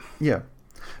not. Yeah,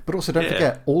 but also don't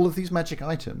forget all of these magic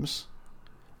items.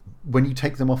 When you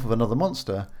take them off of another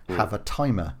monster, have a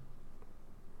timer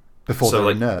before So, they're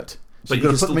like, inert. So but you've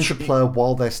you got to can put them into still Plur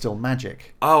while they're still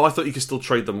magic. Oh, I thought you could still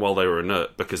trade them while they were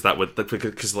inert, because that would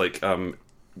like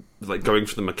going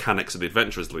for the mechanics of the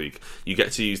Adventurers League, you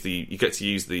get to use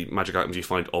the magic items you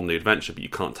find on the adventure, but you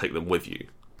can't take them with you.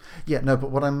 Yeah, no,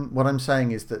 but what I'm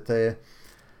saying is that the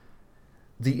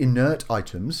inert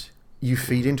items you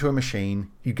feed into a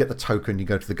machine, you get the token, you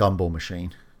go to the gumball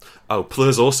machine. Oh,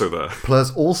 Plur's also there. Plur's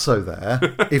also there.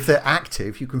 If they're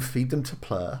active, you can feed them to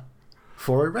Plur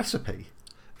for a recipe.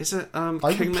 Is it I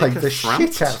Kingmaker played the Framped?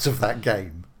 shit out of that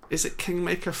game. Is it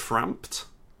Kingmaker Framped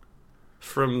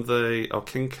from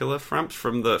King Killer Framped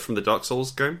from the Dark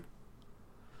Souls game?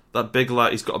 That big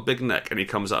lad, he's got a big neck and he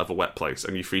comes out of a wet place,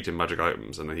 and you feed him magic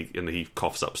items, and then he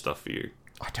coughs up stuff for you.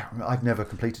 I don't remember. I've never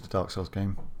completed a Dark Souls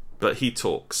game. But he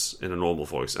talks in a normal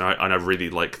voice, and I really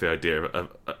like the idea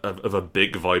of a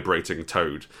big vibrating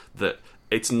toad that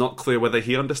it's not clear whether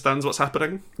he understands what's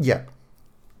happening. Yeah.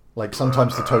 Like,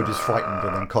 sometimes the toad is frightened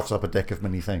and then coughs up a deck of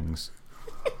many things.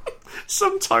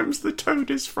 Sometimes the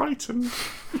toad is frightened.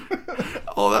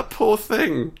 Oh, that poor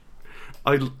thing.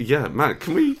 Man,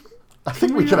 can we... I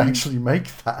think we can actually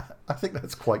make that. I think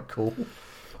that's quite cool.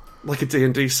 Like a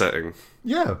D&D setting.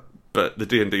 Yeah. But the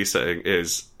D&D setting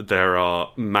is there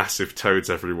are massive toads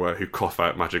everywhere who cough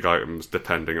out magic items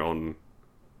depending on...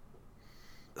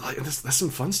 Like, there's some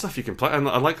fun stuff you can play. And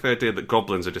I like the idea that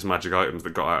goblins are just magic items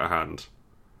that got out of hand.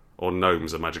 Or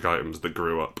gnomes are magic items that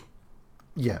grew up.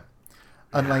 Yeah.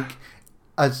 And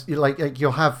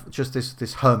you'll have just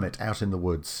this hermit out in the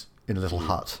woods in a little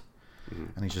hut.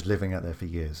 And he's just living out there for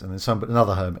years. And then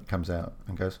another hermit comes out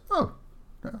and goes, "Oh,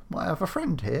 might have a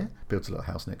friend here." Builds a little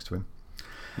house next to him.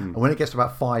 And when it gets to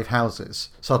about 5 houses,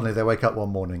 suddenly they wake up one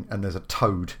morning and there's a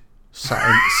toad sat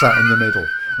in the middle.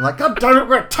 And like, "God damn it,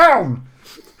 we're a town!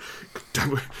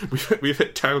 Damn, we've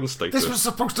hit town status. This was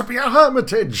supposed to be a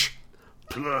hermitage!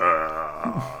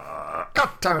 Plur. God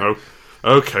damn it!"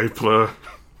 Oh, okay, Plur.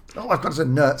 Oh, I've got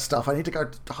some inert stuff. I need to go.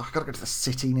 I've got to go to the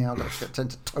city now. Let's get 10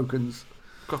 tokens.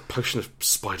 Got a potion of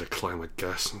spider climb, I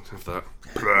guess. I'll have that.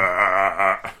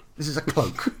 Plur. This is a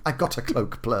cloak. I got a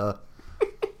cloak, Plur.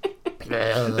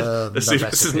 This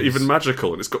isn't even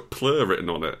magical, and it's got Plur written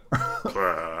on it.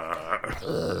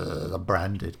 The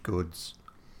branded goods.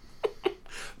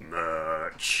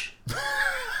 Merch.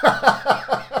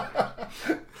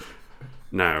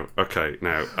 Now,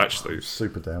 actually,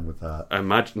 Super down with that.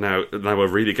 imagine now we're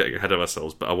really getting ahead of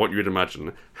ourselves, but I want you to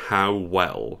imagine how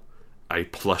well a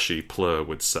plushy Plur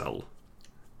would sell.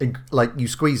 Like, you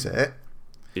squeeze it,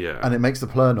 Yeah. and it makes the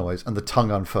Plur noise, and the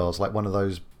tongue unfurls like one of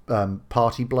those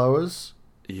party blowers.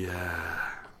 Yeah.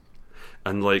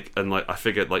 And I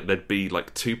figured like there'd be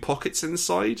like 2 pockets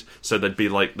inside, so there'd be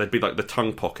like the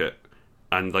tongue pocket,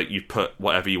 and like you put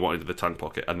whatever you wanted in the tongue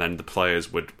pocket, and then the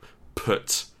players would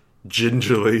put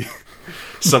gingerly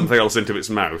something else into its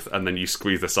mouth, and then you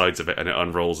squeeze the sides of it, and it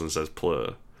unrolls and says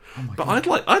Plur. But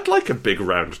I'd like a big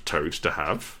round toad to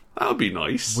have. That would be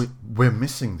nice. We're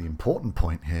missing the important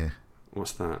point here.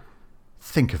 What's that?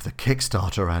 Think of the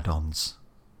Kickstarter add-ons.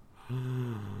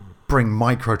 Bring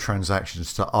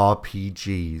microtransactions to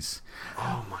RPGs.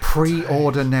 Oh my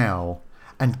Pre-order now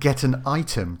and get an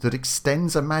item that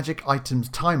extends a magic item's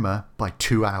timer by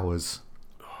 2 hours.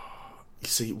 You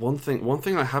see, one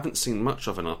thing I haven't seen much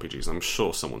of in RPGs, I'm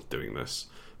sure someone's doing this,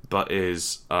 but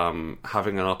is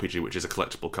having an RPG which is a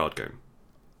collectible card game.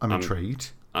 I'm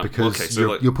intrigued because okay,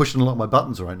 so you're pushing a lot of my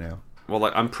buttons right now. Well,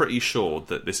 I'm pretty sure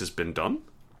that this has been done.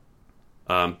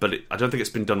 but I don't think it's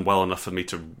been done well enough for me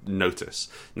to notice.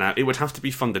 Now, it would have to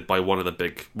be funded by one of the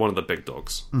big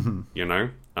dogs. Mm-hmm. You know,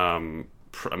 I mean,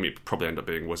 it'd probably end up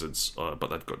being Wizards, but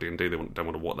they've got D&D. They don't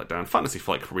want to water that down. Fantasy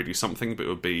Flight could probably do something, but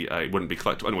it wouldn't be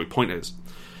collectible. Anyway, point is,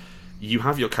 you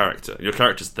have your character. Your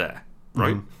character's there,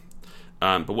 right?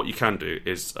 Mm-hmm. But what you can do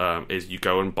is you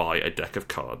go and buy a deck of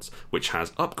cards which has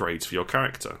upgrades for your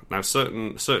character. Now,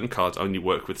 certain cards only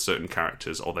work with certain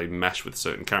characters, or they mesh with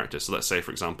certain characters. So let's say,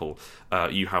 for example,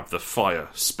 you have the fire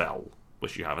spell,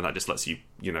 which you have, and that just lets you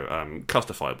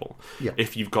cast a fireball. Yeah.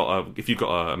 If you've got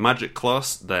a magic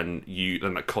class, then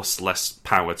that costs less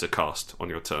power to cast on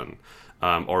your turn,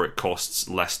 or it costs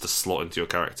less to slot into your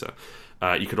character.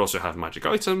 You could also have magic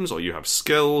items, or you have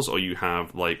skills, or you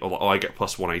have I get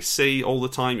 +1 AC all the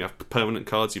time. You have permanent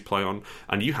cards you play on,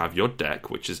 and you have your deck,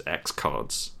 which is X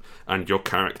cards, and your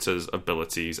character's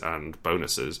abilities and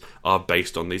bonuses are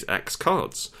based on these X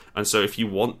cards. And so, if you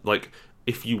want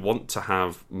to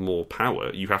have more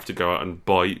power, you have to go out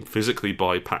and physically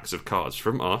buy packs of cards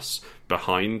from us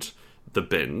behind the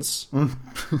bins,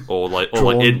 or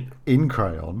drawn in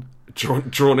crayon,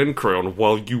 drawn in crayon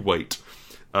while you wait.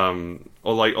 Or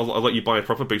I'll let you buy a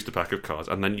proper booster pack of cards,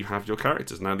 and then you have your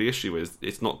characters. Now, the issue is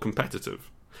it's not competitive;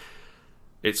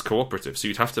 it's cooperative. So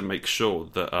you'd have to make sure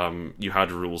that you had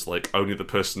rules like only the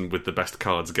person with the best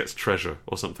cards gets treasure,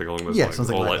 or something along those lines,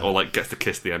 or gets to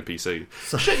kiss the NPC.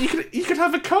 So, shit, you could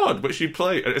have a card which you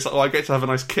play, and it's like, I get to have a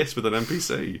nice kiss with an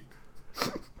NPC.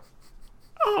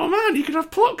 Oh man, you could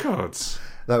have plot cards.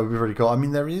 That would be really cool. I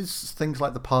mean, there is things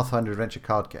like the Pathfinder Adventure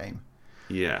card game.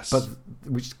 Yes. But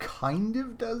which kind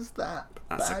of does that.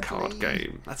 That's badly. A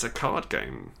card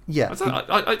game. Yeah.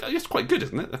 It's quite good,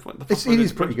 isn't it? It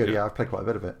is pretty good, yeah. I've played quite a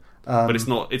bit of it. But it's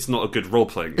not a good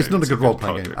role-playing game. It's not a good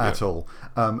role-playing game at all.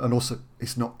 And also,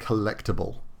 it's not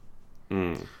collectible.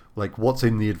 Mm. Like, what's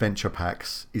in the adventure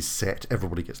packs is set.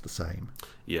 Everybody gets the same.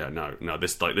 Yeah, no.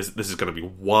 This is going to be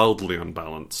wildly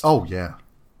unbalanced. Oh, yeah.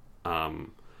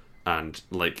 And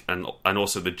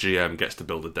also the GM gets to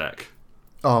build a deck.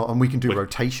 Oh, and we can do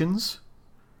rotations.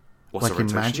 What's like a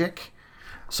rotation? In Magic.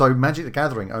 So Magic the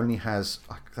Gathering only has,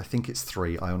 I think it's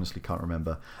 3, I honestly can't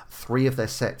remember, 3 of their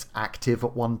sets active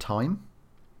at one time.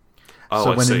 Oh,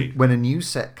 so I see. When a new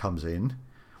set comes in,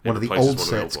 one of the old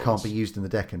sets can't be used in the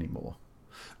deck anymore.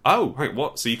 Oh, wait,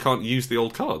 what? So you can't use the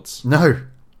old cards? No.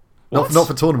 Not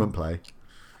for tournament play.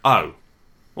 Oh.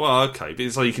 Well, okay. But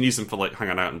it's like you can use them for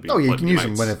hanging out and being. Oh, yeah, you like, can use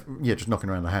them whenever, just knocking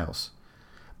around the house.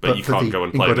 But you can't go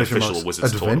and play an official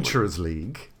Wizards Adventurers tournament.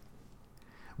 League.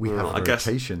 We have a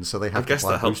rotation, so they have to buy I guess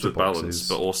that helps with boxes. Balance,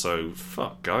 but also,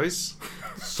 fuck, guys.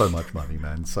 So much money,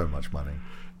 man. So much money.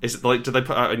 Is it do they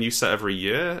put out a new set every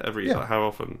year? Yeah. How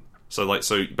often? So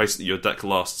basically your deck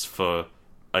lasts for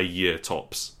a year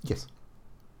tops. Yes.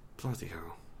 Bloody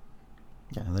hell.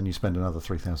 Yeah, and then you spend another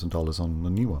 $3,000 on a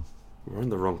new one. We're in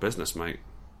the wrong business, mate.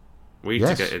 We need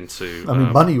to get into... I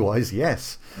mean, money-wise,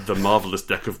 yes. The marvellous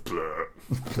deck of Blur.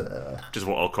 Blur. Which is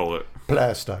what I'll call it.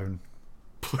 Blurstone.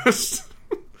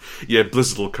 Yeah,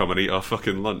 Blizzard will come and eat our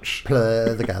fucking lunch.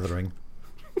 Blur the Gathering.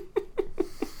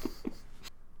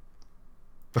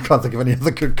 I can't think of any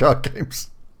other good card games.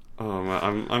 Oh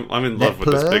man, I'm in love with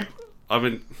this big... I'm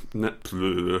in... Net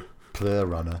Blur. Blur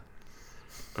Runner.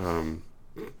 I'm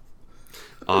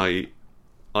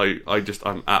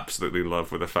absolutely in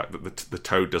love with the fact that the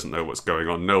toad doesn't know what's going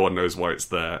on. No one knows why it's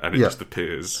there, and it just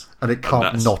appears. And it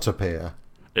can't not appear.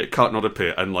 It can't not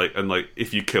appear, and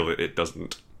if you kill it, it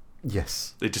doesn't.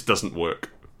 Yes. It just doesn't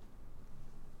work.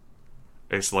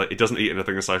 It's like it doesn't eat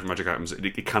anything aside from magic items.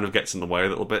 It kind of gets in the way a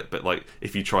little bit, but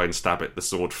if you try and stab it, the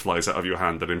sword flies out of your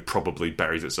hand and then probably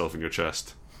buries itself in your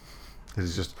chest. It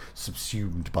is just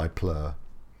subsumed by Plur.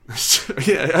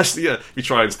 Actually, if you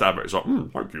try and stab it, it's like,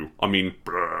 thank you. I mean,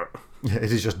 brr. Yeah,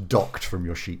 it is just docked from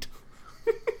your sheet.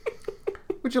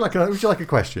 Would you like a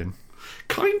question?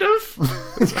 Kind of.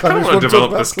 I kind of want to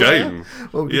develop this game.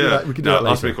 Well, we can do that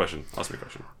later. Ask me a question.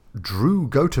 Drew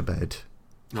Go-to-Bed.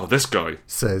 Oh, this guy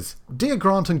says, Dear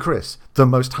Grant and Chris, the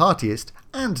most heartiest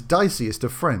and diciest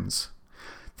of friends.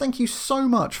 Thank you so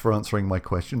much for answering my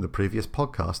question in the previous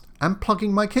podcast and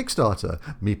plugging my Kickstarter,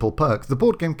 Meeple Perk, the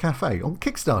Board Game Cafe, on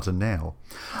Kickstarter now.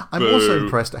 I'm also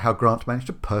impressed at how Grant managed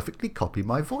to perfectly copy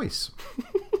my voice.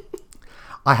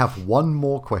 I have one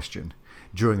more question.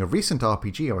 During a recent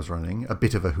RPG I was running, a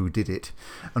bit of a whodidit,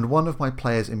 and one of my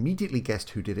players immediately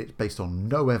guessed who did it based on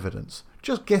no evidence,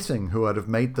 just guessing who I'd have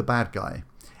made the bad guy.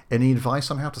 Any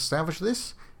advice on how to salvage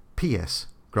this? P.S.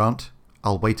 Grant,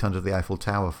 I'll wait under the Eiffel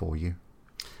Tower for you.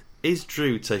 Is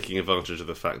Drew taking advantage of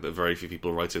the fact that very few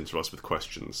people write into us with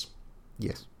questions?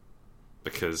 Yes.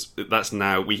 Because that's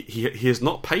now... He has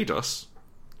not paid us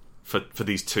for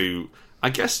these two I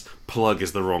guess plug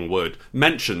is the wrong word.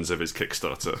 Mentions of his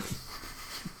Kickstarter.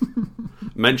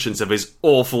 Mentions of his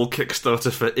awful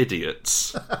Kickstarter for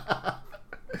idiots.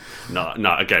 No,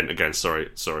 again, sorry.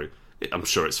 I'm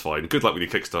sure it's fine. Good luck with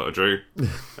your Kickstarter, Drew.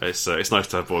 It's nice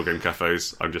to have board game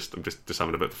cafes. I'm just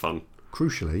having a bit of fun.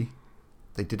 Crucially,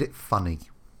 they did it funny.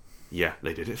 Yeah,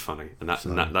 they did it funny, and that's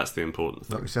the important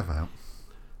thing. Knock yourself out.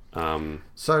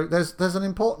 So there's an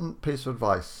important piece of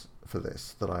advice for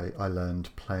this that I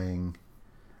learned playing.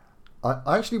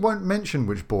 I actually won't mention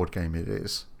which board game it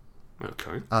is.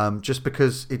 Okay. Just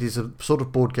because it is a sort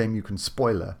of board game you can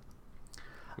spoiler.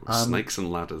 Snakes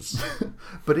and ladders.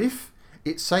 But if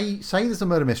it's say there's a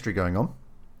murder mystery going on.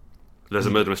 There's a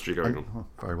murder mystery going on. Oh,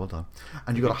 very well done.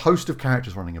 And you've got a host of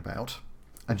characters running about,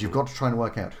 and you've got to try and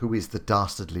work out who is the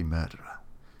dastardly murderer,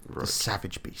 the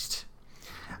savage beast.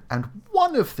 And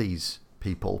one of these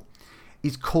people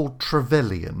is called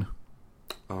Trevelyan.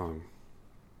 Oh.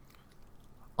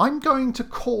 I'm going to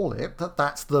call it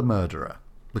that's the murderer,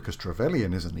 because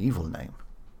Trevelyan is an evil name.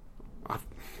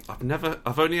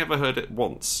 I've only ever heard it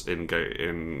once in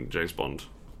James Bond.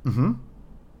 Mm-hmm.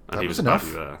 And he was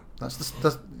badly there.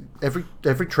 That's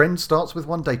every trend starts with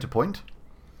one data point.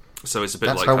 So it's a bit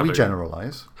that's like how we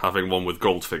generalise. Having one with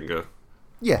Goldfinger.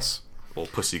 Yes. Or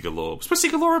Pussy Galore. Was Pussy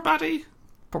Galore a baddie?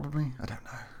 Probably. I don't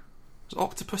know. Was it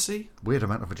Octopussy? Weird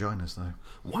amount of vaginas, though.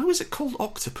 Why was it called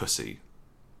Octopussy?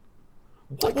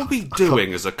 What were we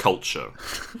doing as a culture?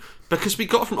 Because we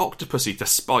got from Octopussy to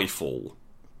Spyfall.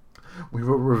 We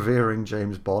were revering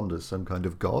James Bond as some kind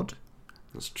of god.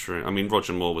 That's true. I mean,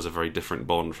 Roger Moore was a very different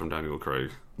Bond from Daniel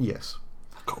Craig. Yes.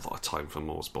 I've got a lot of time for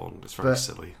Moore's Bond. It's very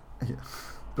silly. Yeah.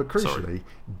 But crucially,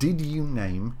 did you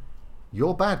name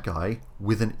your bad guy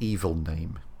with an evil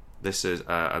name? This is,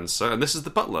 and this is the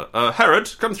butler.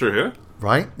 Herod, come through here.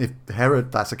 Right? If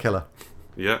Herod, that's a killer.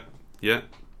 Yeah.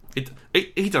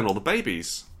 He done all the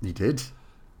babies. He did.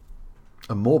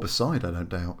 And more beside, I don't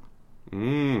doubt.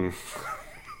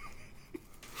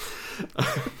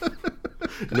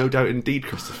 No doubt indeed,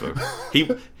 Christopher.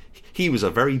 He was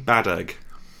a very bad egg.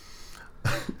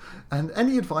 And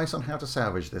any advice on how to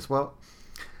salvage this? Well,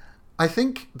 I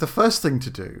think the first thing to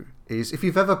do is, if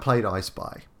you've ever played I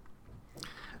Spy,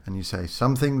 and you say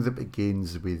something that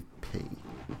begins with P,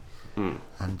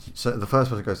 and so the first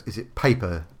person goes, is it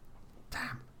paper?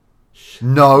 Damn.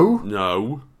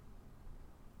 No.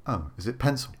 Oh, is it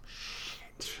pencil?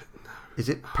 Shit. No. Is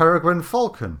it peregrine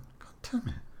falcon? God damn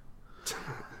it.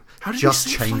 How did you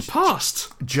say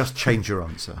past? Just change your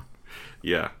answer.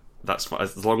 Yeah, that's fine.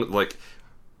 As long as,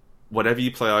 whenever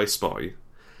you play I Spy,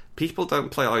 people don't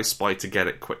play I Spy to get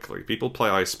it quickly. People play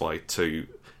I Spy to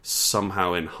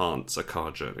somehow enhance a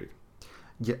car journey.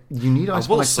 Yeah, you need I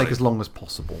Spy to take as long as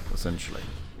possible, essentially.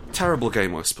 Terrible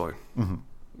game, I Spy. Mm-hmm.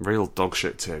 Real dog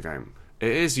shit tier game.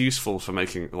 It is useful for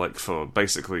for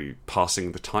basically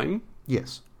passing the time.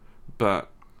 Yes. But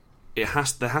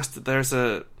there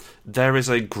is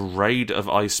a grade of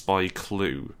I Spy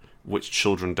clue which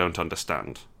children don't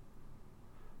understand.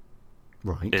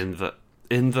 Right. In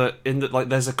that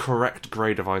there's a correct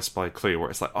grade of I Spy clue where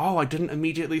it's like, oh, I didn't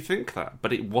immediately think that,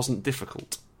 but it wasn't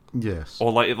difficult. Yes.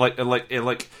 Or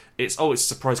it's a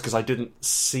surprise because I didn't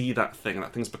see that thing, and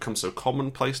that thing's become so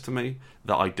commonplace to me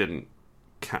that I didn't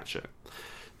catch it.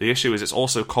 The issue is it's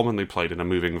also commonly played in a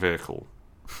moving vehicle.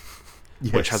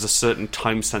 Yes. Which has a certain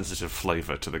time-sensitive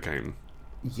flavour to the game.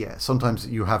 Yeah, sometimes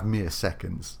you have mere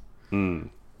seconds.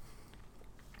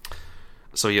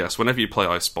 So yes, whenever you play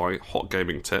I Spy, hot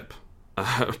gaming tip.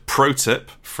 Pro tip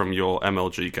from your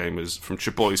MLG gamers, from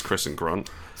your boys Chris and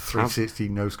Grunt. 360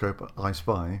 no-scope I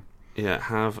Spy. Yeah,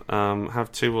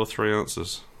 have 2 or 3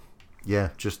 answers. Yeah,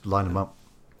 just line them up.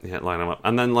 Yeah, line them up.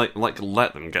 And then let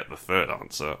them get the third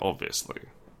answer, obviously.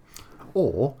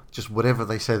 Or, just whatever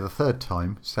they say the third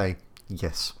time, say...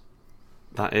 Yes.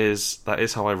 That is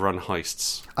how I run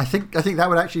heists. I think that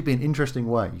would actually be an interesting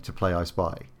way to play I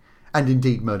Spy, and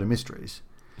indeed murder mysteries.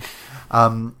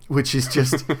 Which is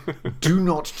just do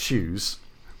not choose,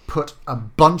 put a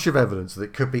bunch of evidence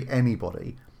that could be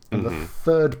anybody, and the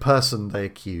third person they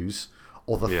accuse,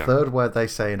 or the third word they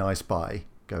say in I Spy,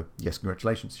 go, yes,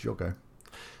 congratulations, it's your go.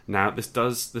 Now this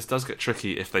does get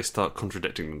tricky if they start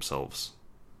contradicting themselves.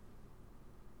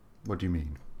 What do you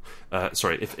mean?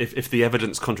 Sorry, if the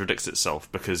evidence contradicts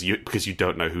itself because you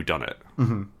don't know who done it.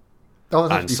 Mm-hmm. Oh,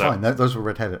 that's actually fine. Those were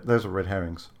red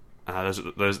herrings.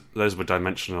 Those were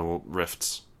dimensional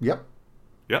rifts. Yep.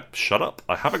 Shut up!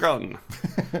 I have a gun.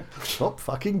 Stop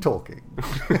fucking talking.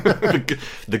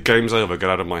 The game's over. Get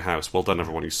out of my house. Well done,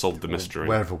 everyone. You solved the mystery.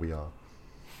 Wherever we are,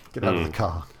 get out of the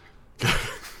car.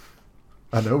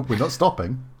 I know we're not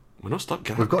stopping. We're not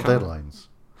stopping. We've got deadlines.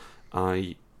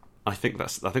 I think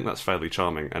that's fairly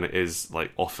charming, and it is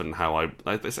like often how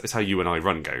it's how you and I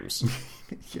run games.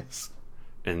 Yes.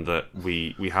 In that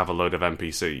we have a load of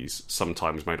NPCs,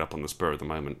 sometimes made up on the spur of the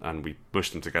moment, and we push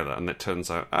them together, and it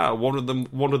turns out one of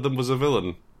them was a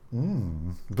villain.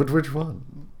 But which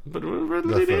one? But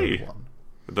The third one.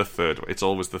 The third one. It's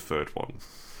always the third one.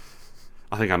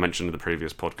 I think I mentioned in the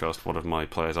previous podcast, one of my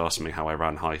players asked me how I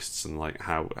ran heists and like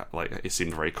how like it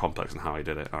seemed very complex and how I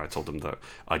did it. And I told them that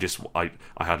I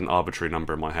had an arbitrary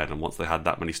number in my head, and once they had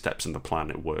that many steps in the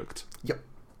plan, it worked. Yep.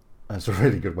 That's a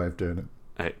really good way of doing it.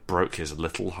 It broke his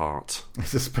little heart.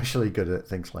 It's especially good at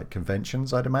things like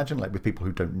conventions, I'd imagine, like with people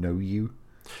who don't know you.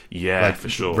 Yeah, like, for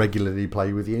sure. Regularly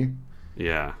play with you.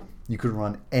 Yeah. You could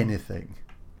run anything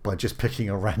by just picking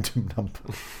a random number.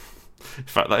 In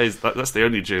fact, that's the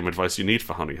only GM advice you need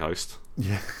for Honey Heist.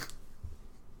 Yeah.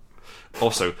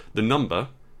 Also, the number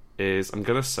is, I'm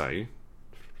going to say,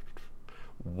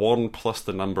 1 plus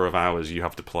the number of hours you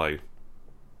have to play.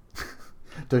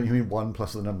 Don't you mean 1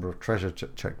 plus the number of treasure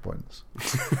checkpoints?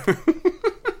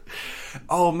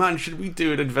 Oh man, should we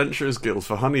do an Adventurers Guild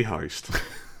for Honey Heist?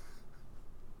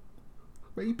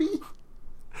 Maybe?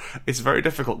 It's very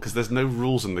difficult because there's no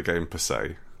rules in the game per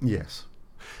se. Yes.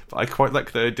 But I quite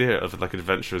like the idea of like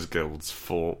Adventurers Guilds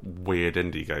for weird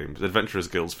indie games. Adventurers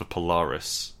Guilds for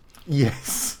Polaris.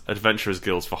 Yes. Adventurers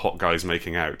Guilds for hot guys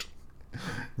making out.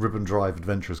 Ribbon Drive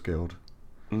Adventurers Guild.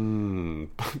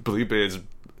 Bluebeard's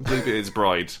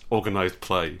Bride organised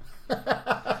play.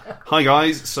 Hi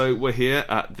guys, so we're here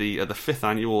at the 5th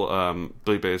annual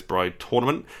Bluebeard's Bride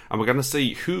tournament, and we're going to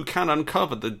see who can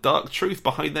uncover the dark truth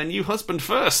behind their new husband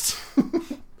first.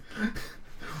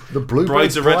 The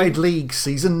Bluebeard's Bride League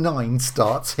Season 9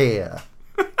 starts here.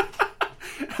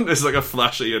 And there's like a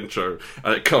flashy intro,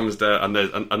 and it comes down,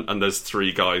 and there's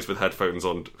 3 guys with headphones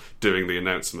on doing the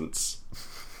announcements.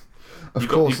 Of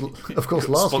course, last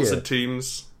year. Sponsored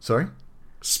teams. Sorry?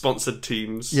 Sponsored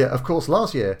teams. Yeah, of course,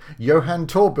 last year, Johan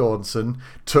Torbjornsson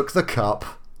took the cup.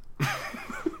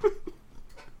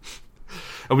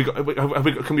 Have we got,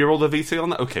 can we roll the VT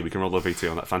on that? Okay, we can roll the VT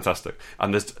on that. Fantastic.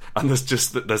 And there's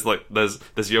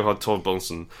Johan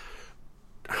Torbjornsson.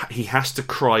 He has to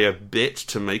cry a bit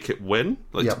to make it win,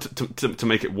 like yep. to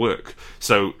make it work.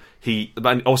 So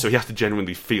and also he has to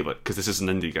genuinely feel it because this is an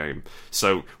indie game.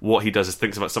 So what he does is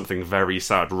thinks about something very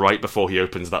sad right before he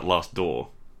opens that last door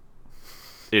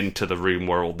into the room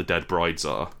where all the dead brides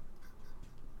are.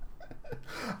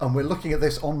 And we're looking at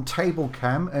this on table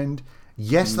cam, and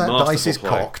yes, that Masterful dice is play.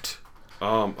 cocked.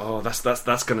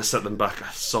 That's going to set them back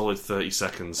a solid 30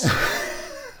 seconds. Hi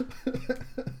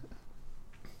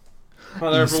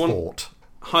there, everyone. E-sport.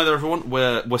 Hi there, everyone.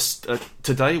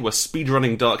 Today we're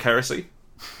speedrunning Dark Heresy.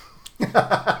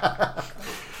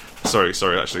 Sorry.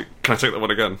 Actually, can I take that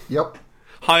one again? Yep.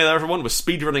 Hi there, everyone. We're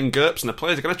speedrunning GURPS, and the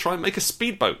players are going to try and make a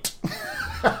speedboat.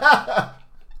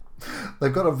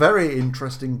 They've got a very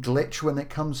interesting glitch when it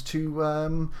comes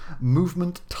to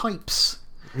movement types.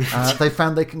 They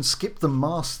found they can skip the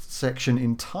mast section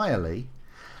entirely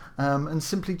and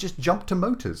simply just jump to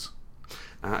motors.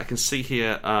 I can see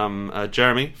here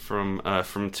Jeremy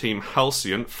from Team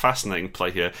Halcyon. Fascinating play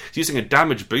here. He's using a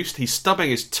damage boost. He's stubbing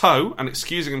his toe and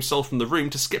excusing himself from the room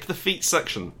to skip the feet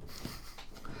section.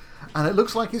 And it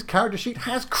looks like his character sheet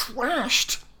has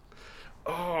crashed.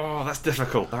 Oh, that's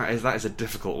difficult. That is a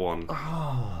difficult one.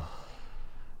 Oh.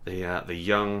 The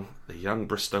young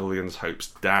Bristolian's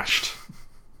hopes dashed.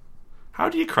 How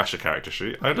do you crash a character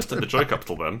sheet? I understood the joke up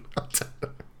till then.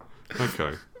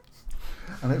 Okay.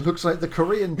 And it looks like the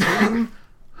Korean team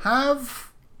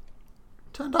have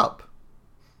turned up.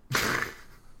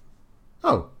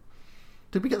 Oh,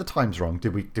 did we get the times wrong?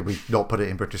 Did we not put it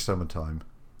in British Summer Time?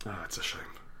 Oh, it's a shame.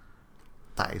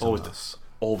 That is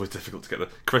always difficult to get.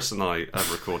 Chris and I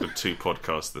have recorded 2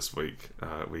 podcasts this week.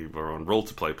 We were on Roll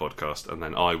to Play podcast, and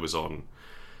then I was on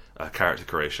a character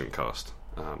creation cast.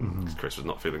 Chris was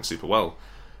not feeling super well,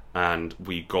 and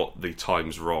we got the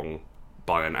times wrong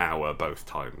by an hour both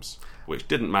times, which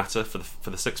didn't matter for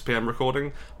the 6 p.m.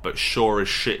 recording, but sure as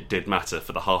shit did matter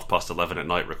for the 11:30 at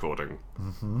night recording.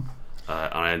 And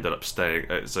I ended up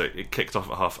staying. So it kicked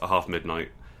off at half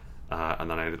midnight, and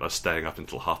then I ended up staying up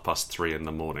until 3:30 in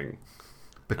the morning.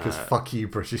 Because fuck you,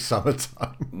 British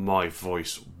Summertime. My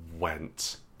voice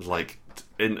went like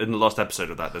in the last episode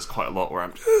of that. There's quite a lot where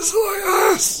I'm just like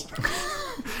this,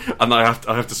 and I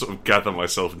have to sort of gather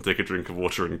myself and take a drink of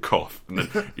water and cough, and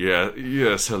then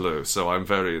yes, hello. So I'm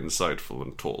very insightful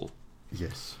and tall.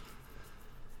 Yes.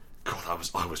 God, I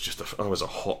was a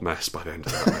hot mess by the end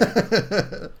of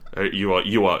that. You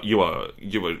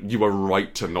are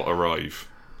right to not arrive.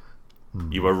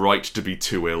 You were right to be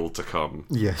too ill to come.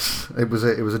 Yes, it was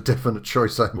a definite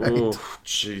choice I made. Oh,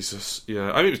 Jesus.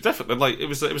 Yeah. I mean, it was definitely, like, it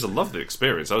was a lovely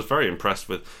experience. I was very impressed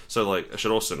with... So, like, I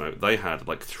should also note, they had,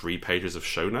 like, 3 pages of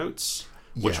show notes,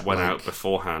 which went out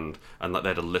beforehand, and, like, they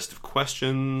had a list of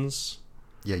questions.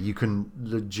 Yeah, you can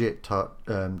legit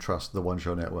trust the One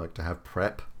Show Network to have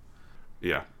prep.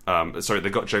 Yeah. Sorry, they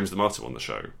got James DeMarco on the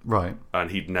show. Right.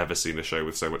 And he'd never seen a show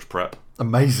with so much prep.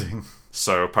 Amazing.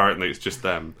 So, apparently, it's just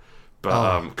them.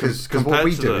 But because what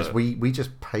we do is we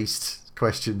just paste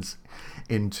questions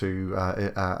into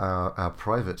our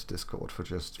private Discord for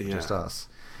just us,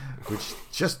 which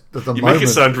just at the you moment make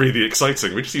it sound really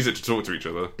exciting. We just use it to talk to each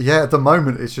other. Yeah, at the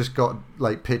moment it's just got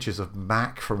like pictures of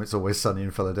Mac from It's Always Sunny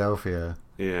in Philadelphia.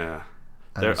 Yeah,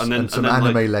 and some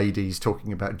anime ladies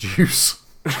talking about juice.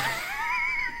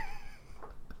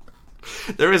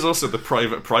 There is also the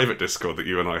private Discord that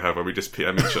you and I have where we just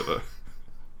PM each other.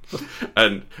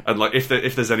 And like if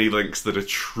there's any links that are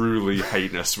truly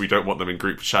heinous, we don't want them in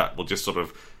group chat. We'll just sort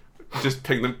of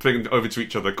ping them over to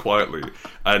each other quietly.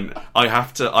 And I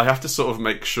have to sort of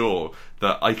make sure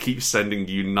that I keep sending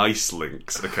you nice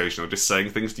links occasionally, just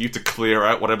saying things to you to clear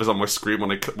out whatever's on my screen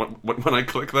when I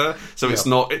click there. So it's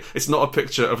not a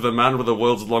picture of the man with the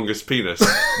world's longest penis,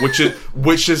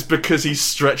 which is because he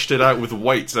stretched it out with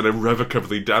weights and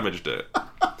irrevocably damaged it.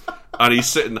 And he's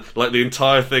sitting, like, the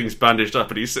entire thing's bandaged up,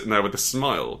 and he's sitting there with a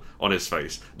smile on his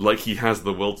face, like he has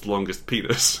the world's longest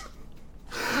penis.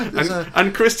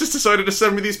 And Chris just decided to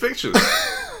send me these pictures.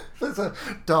 There's a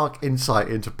dark insight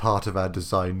into part of our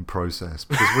design process,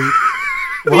 because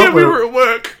we were at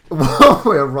work. While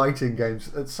we're writing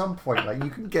games, at some point, like, you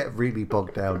can get really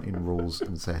bogged down in rules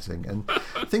and setting, and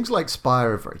things like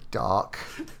Spire are very dark.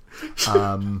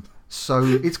 So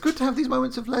it's good to have these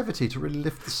moments of levity to really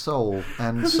lift the soul,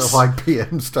 and so I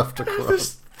PM stuff to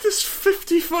Cross. This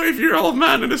 55-year-old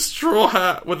man in a straw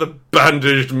hat with a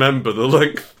bandaged member, the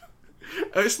length.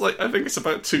 It's like, I think it's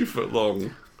about 2 foot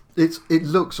long. It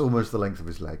looks almost the length of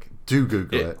his leg. Do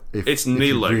Google it if knee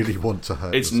you length. Really want to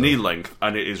hurt It's yourself. knee length,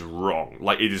 and it is wrong.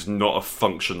 Like, it is not a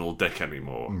functional dick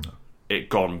anymore. No. It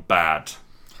gone bad.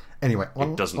 Anyway,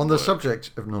 on the work.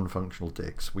 subject of non-functional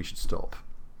dicks, we should stop.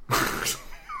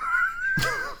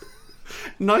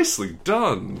 Nicely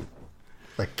done.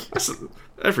 Thank you.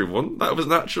 Everyone, that was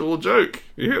an actual joke.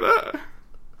 You hear that?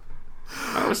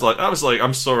 I was like,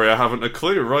 I'm sorry, I haven't a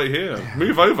clue. Right here,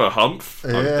 move over, Humph.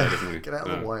 Get out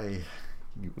of the way.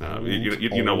 You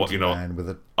know what? You know, man with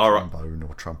a trombone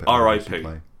or trumpet. R.I.P.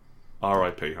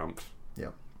 R.I.P. Humph.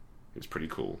 Yep. He was pretty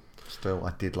cool. Still,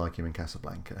 I did like him in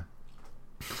Casablanca.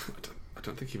 I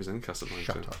don't think he was in Casablanca.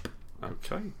 Shut up.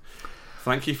 Okay.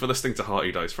 Thank you for listening to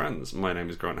Hearty Dice Friends. My name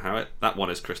is Grant Howitt. That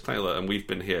one is Chris Taylor, and we've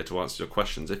been here to answer your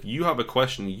questions. If you have a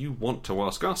question you want to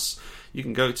ask us, you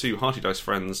can go to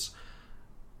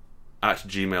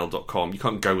heartydicefriends@gmail.com. You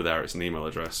can't go there, it's an email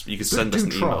address. You can send us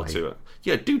an email to it.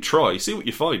 Yeah, do try. See what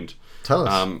you find. Tell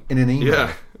us in an email.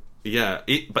 Yeah.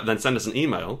 But then send us an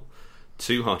email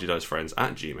to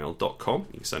heartydicefriends@gmail.com.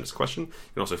 You can send us a question. You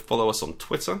can also follow us on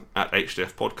Twitter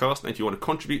 @HDF Podcast. And if you want to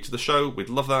contribute to the show, we'd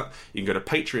love that. You can go to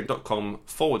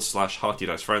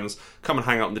patreon.com/heartydicefriends. Come and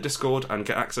hang out in the Discord and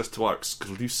get access to our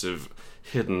exclusive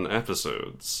hidden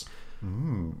episodes.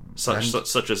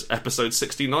 Such as episode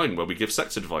 69, where we give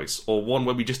sex advice, or one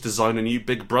where we just design a new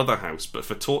Big Brother house, but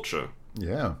for torture.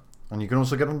 Yeah. And you can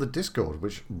also get on the Discord,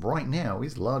 which right now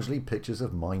is largely pictures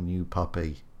of my new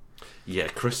puppy. Yeah,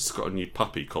 Chris has got a new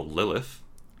puppy called Lilith.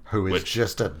 Who is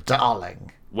just a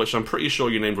darling. Which I'm pretty sure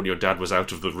you named when your dad was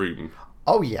out of the room.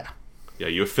 Oh, yeah. Yeah,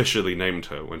 you officially named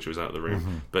her when she was out of the room.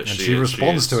 Mm-hmm. But and she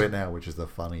responds to it now, which is the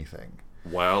funny thing.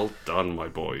 Well done, my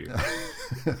boy.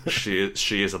 she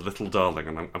is a little darling,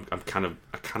 and I kind of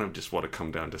just want to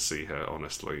come down to see her,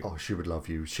 honestly. Oh, she would love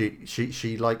you.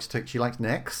 She likes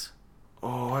necks.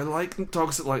 Oh, I like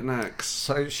dogs that like necks.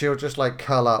 So she'll just like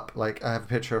curl up. Like, I have a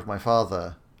picture of my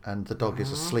father, and the dog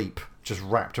is asleep, just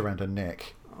wrapped around her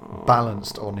neck,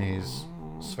 balanced on his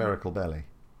spherical belly.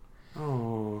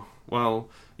 Oh, well,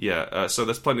 yeah. So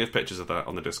there's plenty of pictures of that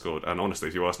on the Discord, and honestly,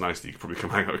 if you ask nicely, you could probably come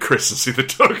hang out with Chris and see the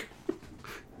dog.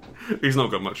 He's not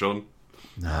got much on.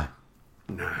 No.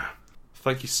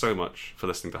 Thank you so much for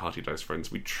listening to Hearty Dice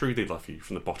Friends. We truly love you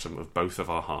from the bottom of both of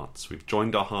our hearts. We've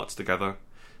joined our hearts together.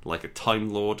 Like a Time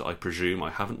Lord, I presume. I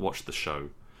haven't watched the show.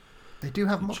 They do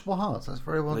have multiple hearts. That's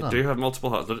very well done. They do have multiple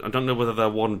hearts. I don't know whether they're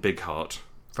one big heart.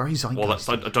 Very zeitgeist.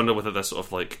 I don't know whether they're sort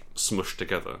of like smushed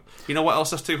together. You know what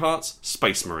else has 2 hearts?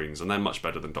 Space Marines, and they're much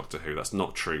better than Doctor Who. That's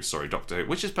not true. Sorry, Doctor Who.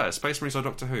 Which is better, Space Marines or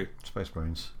Doctor Who? Space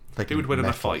Marines. Who would win in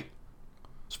a fight?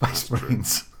 Space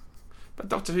Marines. But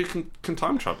Doctor Who can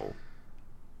time travel.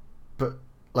 But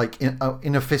like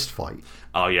in a fist fight.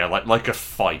 Oh yeah, like a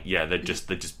fight. Yeah, they'd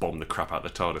just bomb the crap out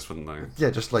of the TARDIS, wouldn't they?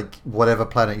 Yeah, just like whatever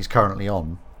planet he's currently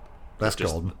on, that's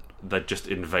gone. They'd just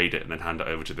invade it and then hand it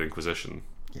over to the Inquisition.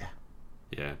 Yeah.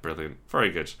 Yeah, brilliant. Very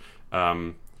good.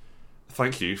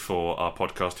 Thank you for our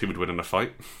podcast, Who Would Win in a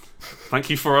Fight? Thank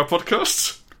you for our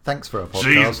podcast. Thanks for our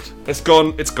podcast. Jeez.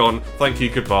 It's gone. Thank you.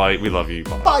 Goodbye. We love you.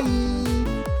 Bye. Bye.